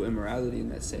sexual immorality in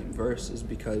that same verse is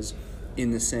because,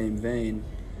 in the same vein,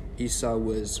 Esau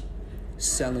was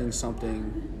selling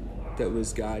something that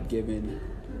was God-given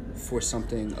for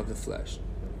something of the flesh.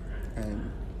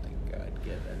 And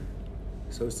God-given.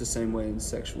 so it's the same way in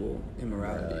sexual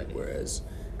immorality, whereas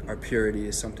our purity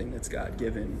is something that's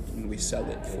God-given, and we sell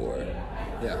it for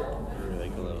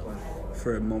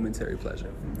a momentary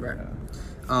pleasure. Right.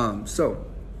 So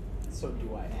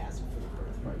do I ask for the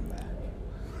birthright back?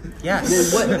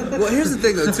 Yes. Well, here's the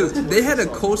thing, though, too.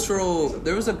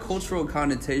 There was a cultural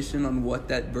connotation on what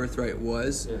that birthright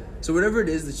was. Yeah. So whatever it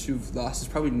is that you've lost is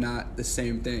probably not the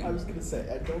same thing. I was going to say,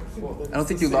 I don't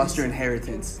think you lost your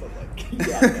inheritance.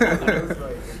 Yeah. The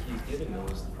birthright that he's getting though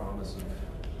is the promise of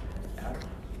Adam.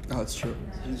 Oh, it's true.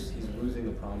 He's losing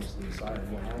the promise of the Messiah.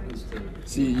 And what happens to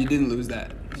See, you didn't lose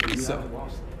that. you So, haven't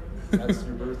lost it. That's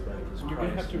your birthright. Is You're going to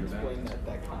have Christ, to your explain baptism.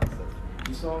 that concept.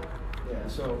 Esau? Yeah.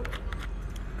 So,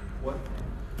 what?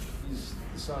 He's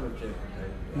the son of Jacob,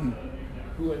 right? Mhm.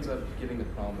 Who ends up getting the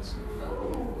promise of the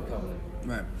covenant?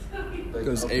 right. Like,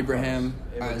 Goes of the Abraham,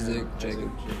 promise. Isaac,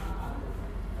 Jacob.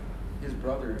 His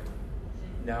brother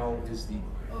now is the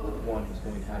one who's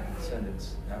going to have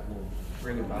descendants that will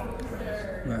bring about the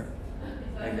promise. Right.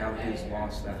 And now he has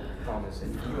lost that promise,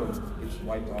 and Edom gets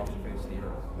wiped off the face of the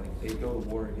earth. Like, they go to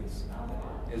war against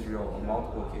Israel on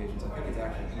multiple occasions. I think it's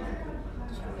actually Egypt that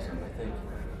destroys them. I think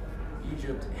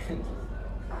Egypt and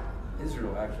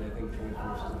Israel, actually, I think joined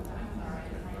forces with Edom. I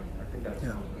can't remember. I think that's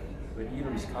but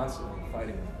Edom's constantly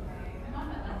fighting with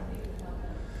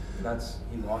them.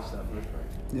 He lost that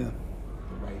birthright. Yeah.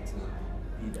 The right to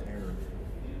be the heir of it.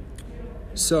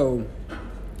 So,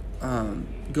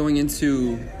 going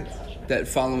into that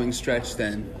following stretch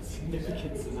then.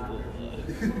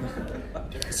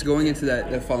 So going into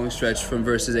that following stretch from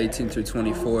verses 18 through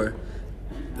 24,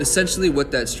 essentially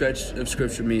what that stretch of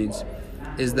Scripture means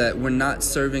is that we're not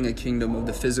serving a kingdom of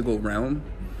the physical realm.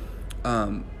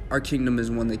 Our kingdom is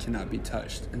one that cannot be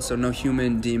touched. And so no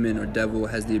human, demon, or devil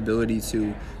has the ability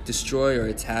to destroy or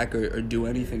attack or do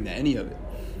anything to any of it.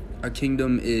 Our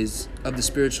kingdom is of the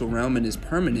spiritual realm and is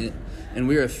permanent, and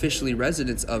we are officially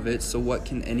residents of it, so what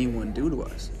can anyone do to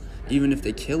us? Even if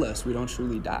they kill us, we don't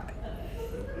truly die.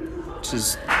 Which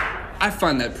is, I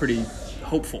find that pretty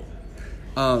hopeful.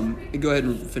 Go ahead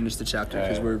and finish the chapter,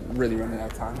 because we're really running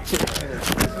out of time.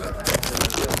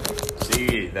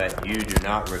 See that you do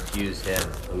not refuse him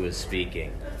who is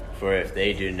speaking, for if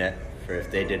they did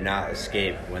not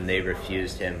escape when they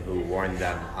refused him who warned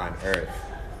them on earth,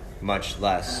 much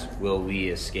less will we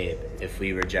escape if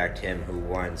we reject him who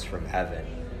warns from heaven.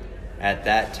 At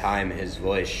that time his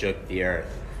voice shook the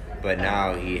earth, but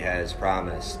now he has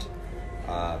promised,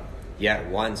 yet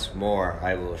once more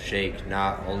I will shake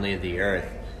not only the earth,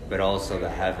 but also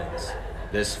the heavens.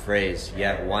 This phrase,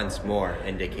 yet once more,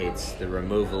 indicates the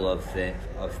removal of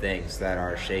things that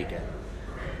are shaken.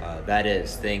 That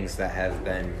is, things that have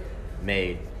been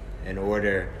made, in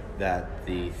order that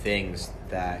the things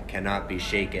that cannot be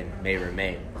shaken may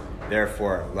remain.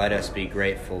 Therefore, let us be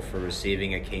grateful for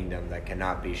receiving a kingdom that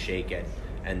cannot be shaken,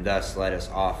 and thus let us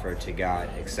offer to God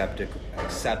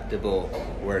acceptable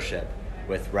worship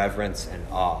with reverence and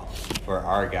awe, for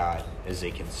our God is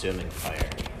a consuming fire.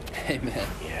 Amen.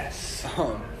 Yes.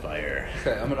 Fire.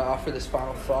 Okay, I'm going to offer this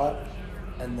final thought,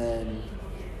 and then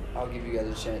I'll give you guys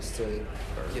a chance to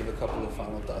give a couple of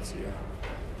final thoughts here.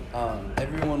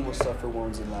 Everyone will suffer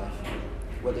wounds in life.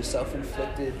 Whether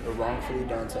self-inflicted or wrongfully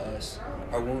done to us,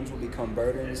 our wounds will become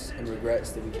burdens and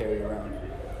regrets that we carry around.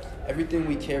 Everything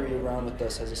we carry around with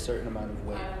us has a certain amount of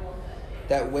weight.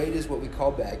 That weight is what we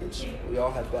call baggage. We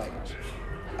all have baggage.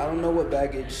 I don't know what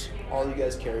baggage all you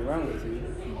guys carry around with you,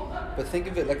 but think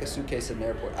of it like a suitcase in an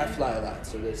airport. I fly a lot,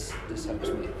 so this helps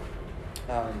me.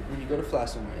 When you go to fly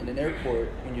somewhere, in an airport,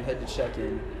 when you head to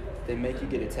check-in, they make you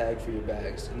get a tag for your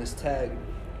bags, and this tag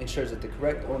ensures that the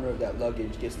correct owner of that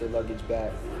luggage gets their luggage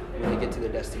back when they get to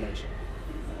their destination.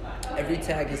 Every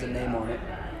tag has a name on it,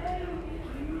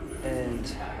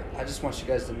 and I just want you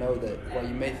guys to know that while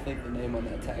you may think the name on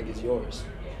that tag is yours,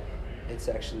 it's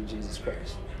actually Jesus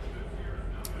Christ.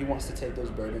 He wants to take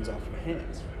those burdens off your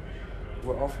hands.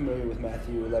 We're all familiar with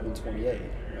Matthew 11:28,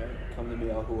 right? Come to me,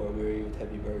 all who are weary with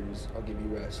heavy burdens, I'll give you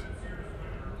rest.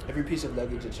 Every piece of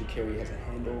luggage that you carry has a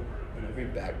handle, and every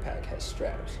backpack has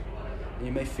straps. And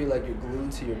you may feel like you're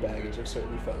glued to your baggage. I've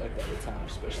certainly felt like that at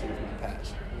times, especially with my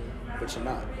past. But you're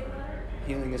not.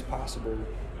 Healing is possible.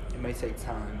 It may take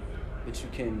time, but you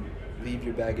can leave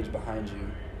your baggage behind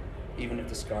you, even if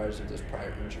the scars of those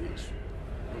prior injuries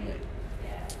remain.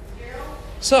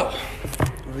 So,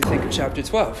 what do we think of chapter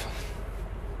 12?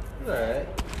 All right.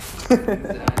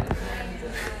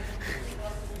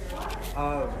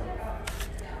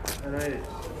 And I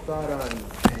thought on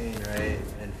pain, right,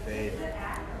 and faith.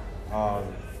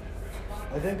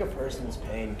 I think a person's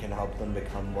pain can help them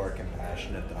become more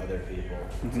compassionate to other people,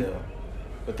 too.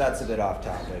 But that's a bit off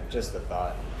topic, just a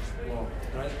thought. Well,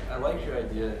 I like your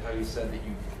idea, how you said that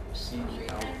you seek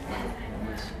out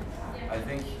moments. I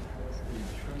think there's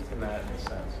truth in that in a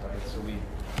sense, right? So we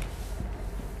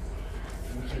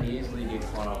can easily get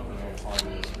caught up in our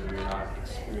pauses where we're not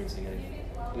experiencing anything.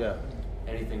 Yeah.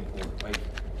 Anything cool. Like,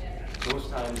 those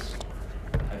times,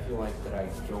 I feel like that I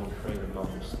don't pray the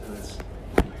most, and it's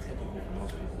typical for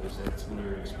most people, is that it's when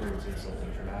you're experiencing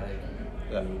something dramatic,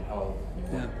 you need help, you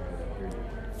want to hear you.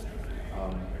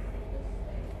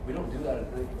 We don't do that, I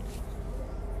think,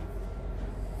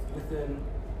 within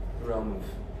the realm of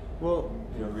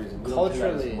reason. We don't do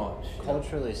that as much,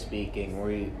 culturally speaking,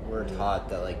 we're taught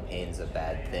that like pain's a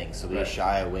bad thing, so we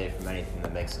shy away from anything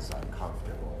that makes us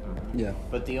uncomfortable. Yeah.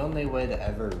 But the only way to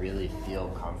ever really feel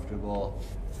comfortable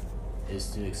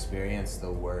is to experience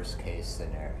the worst case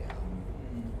scenario,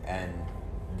 and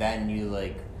then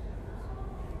you're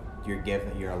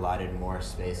allotted more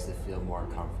space to feel more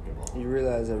comfortable. You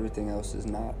realize everything else is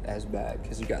not as bad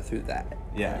because you got through that.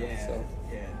 Yeah. So,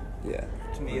 yeah.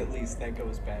 To me, at least, that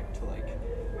goes back to like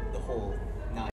the whole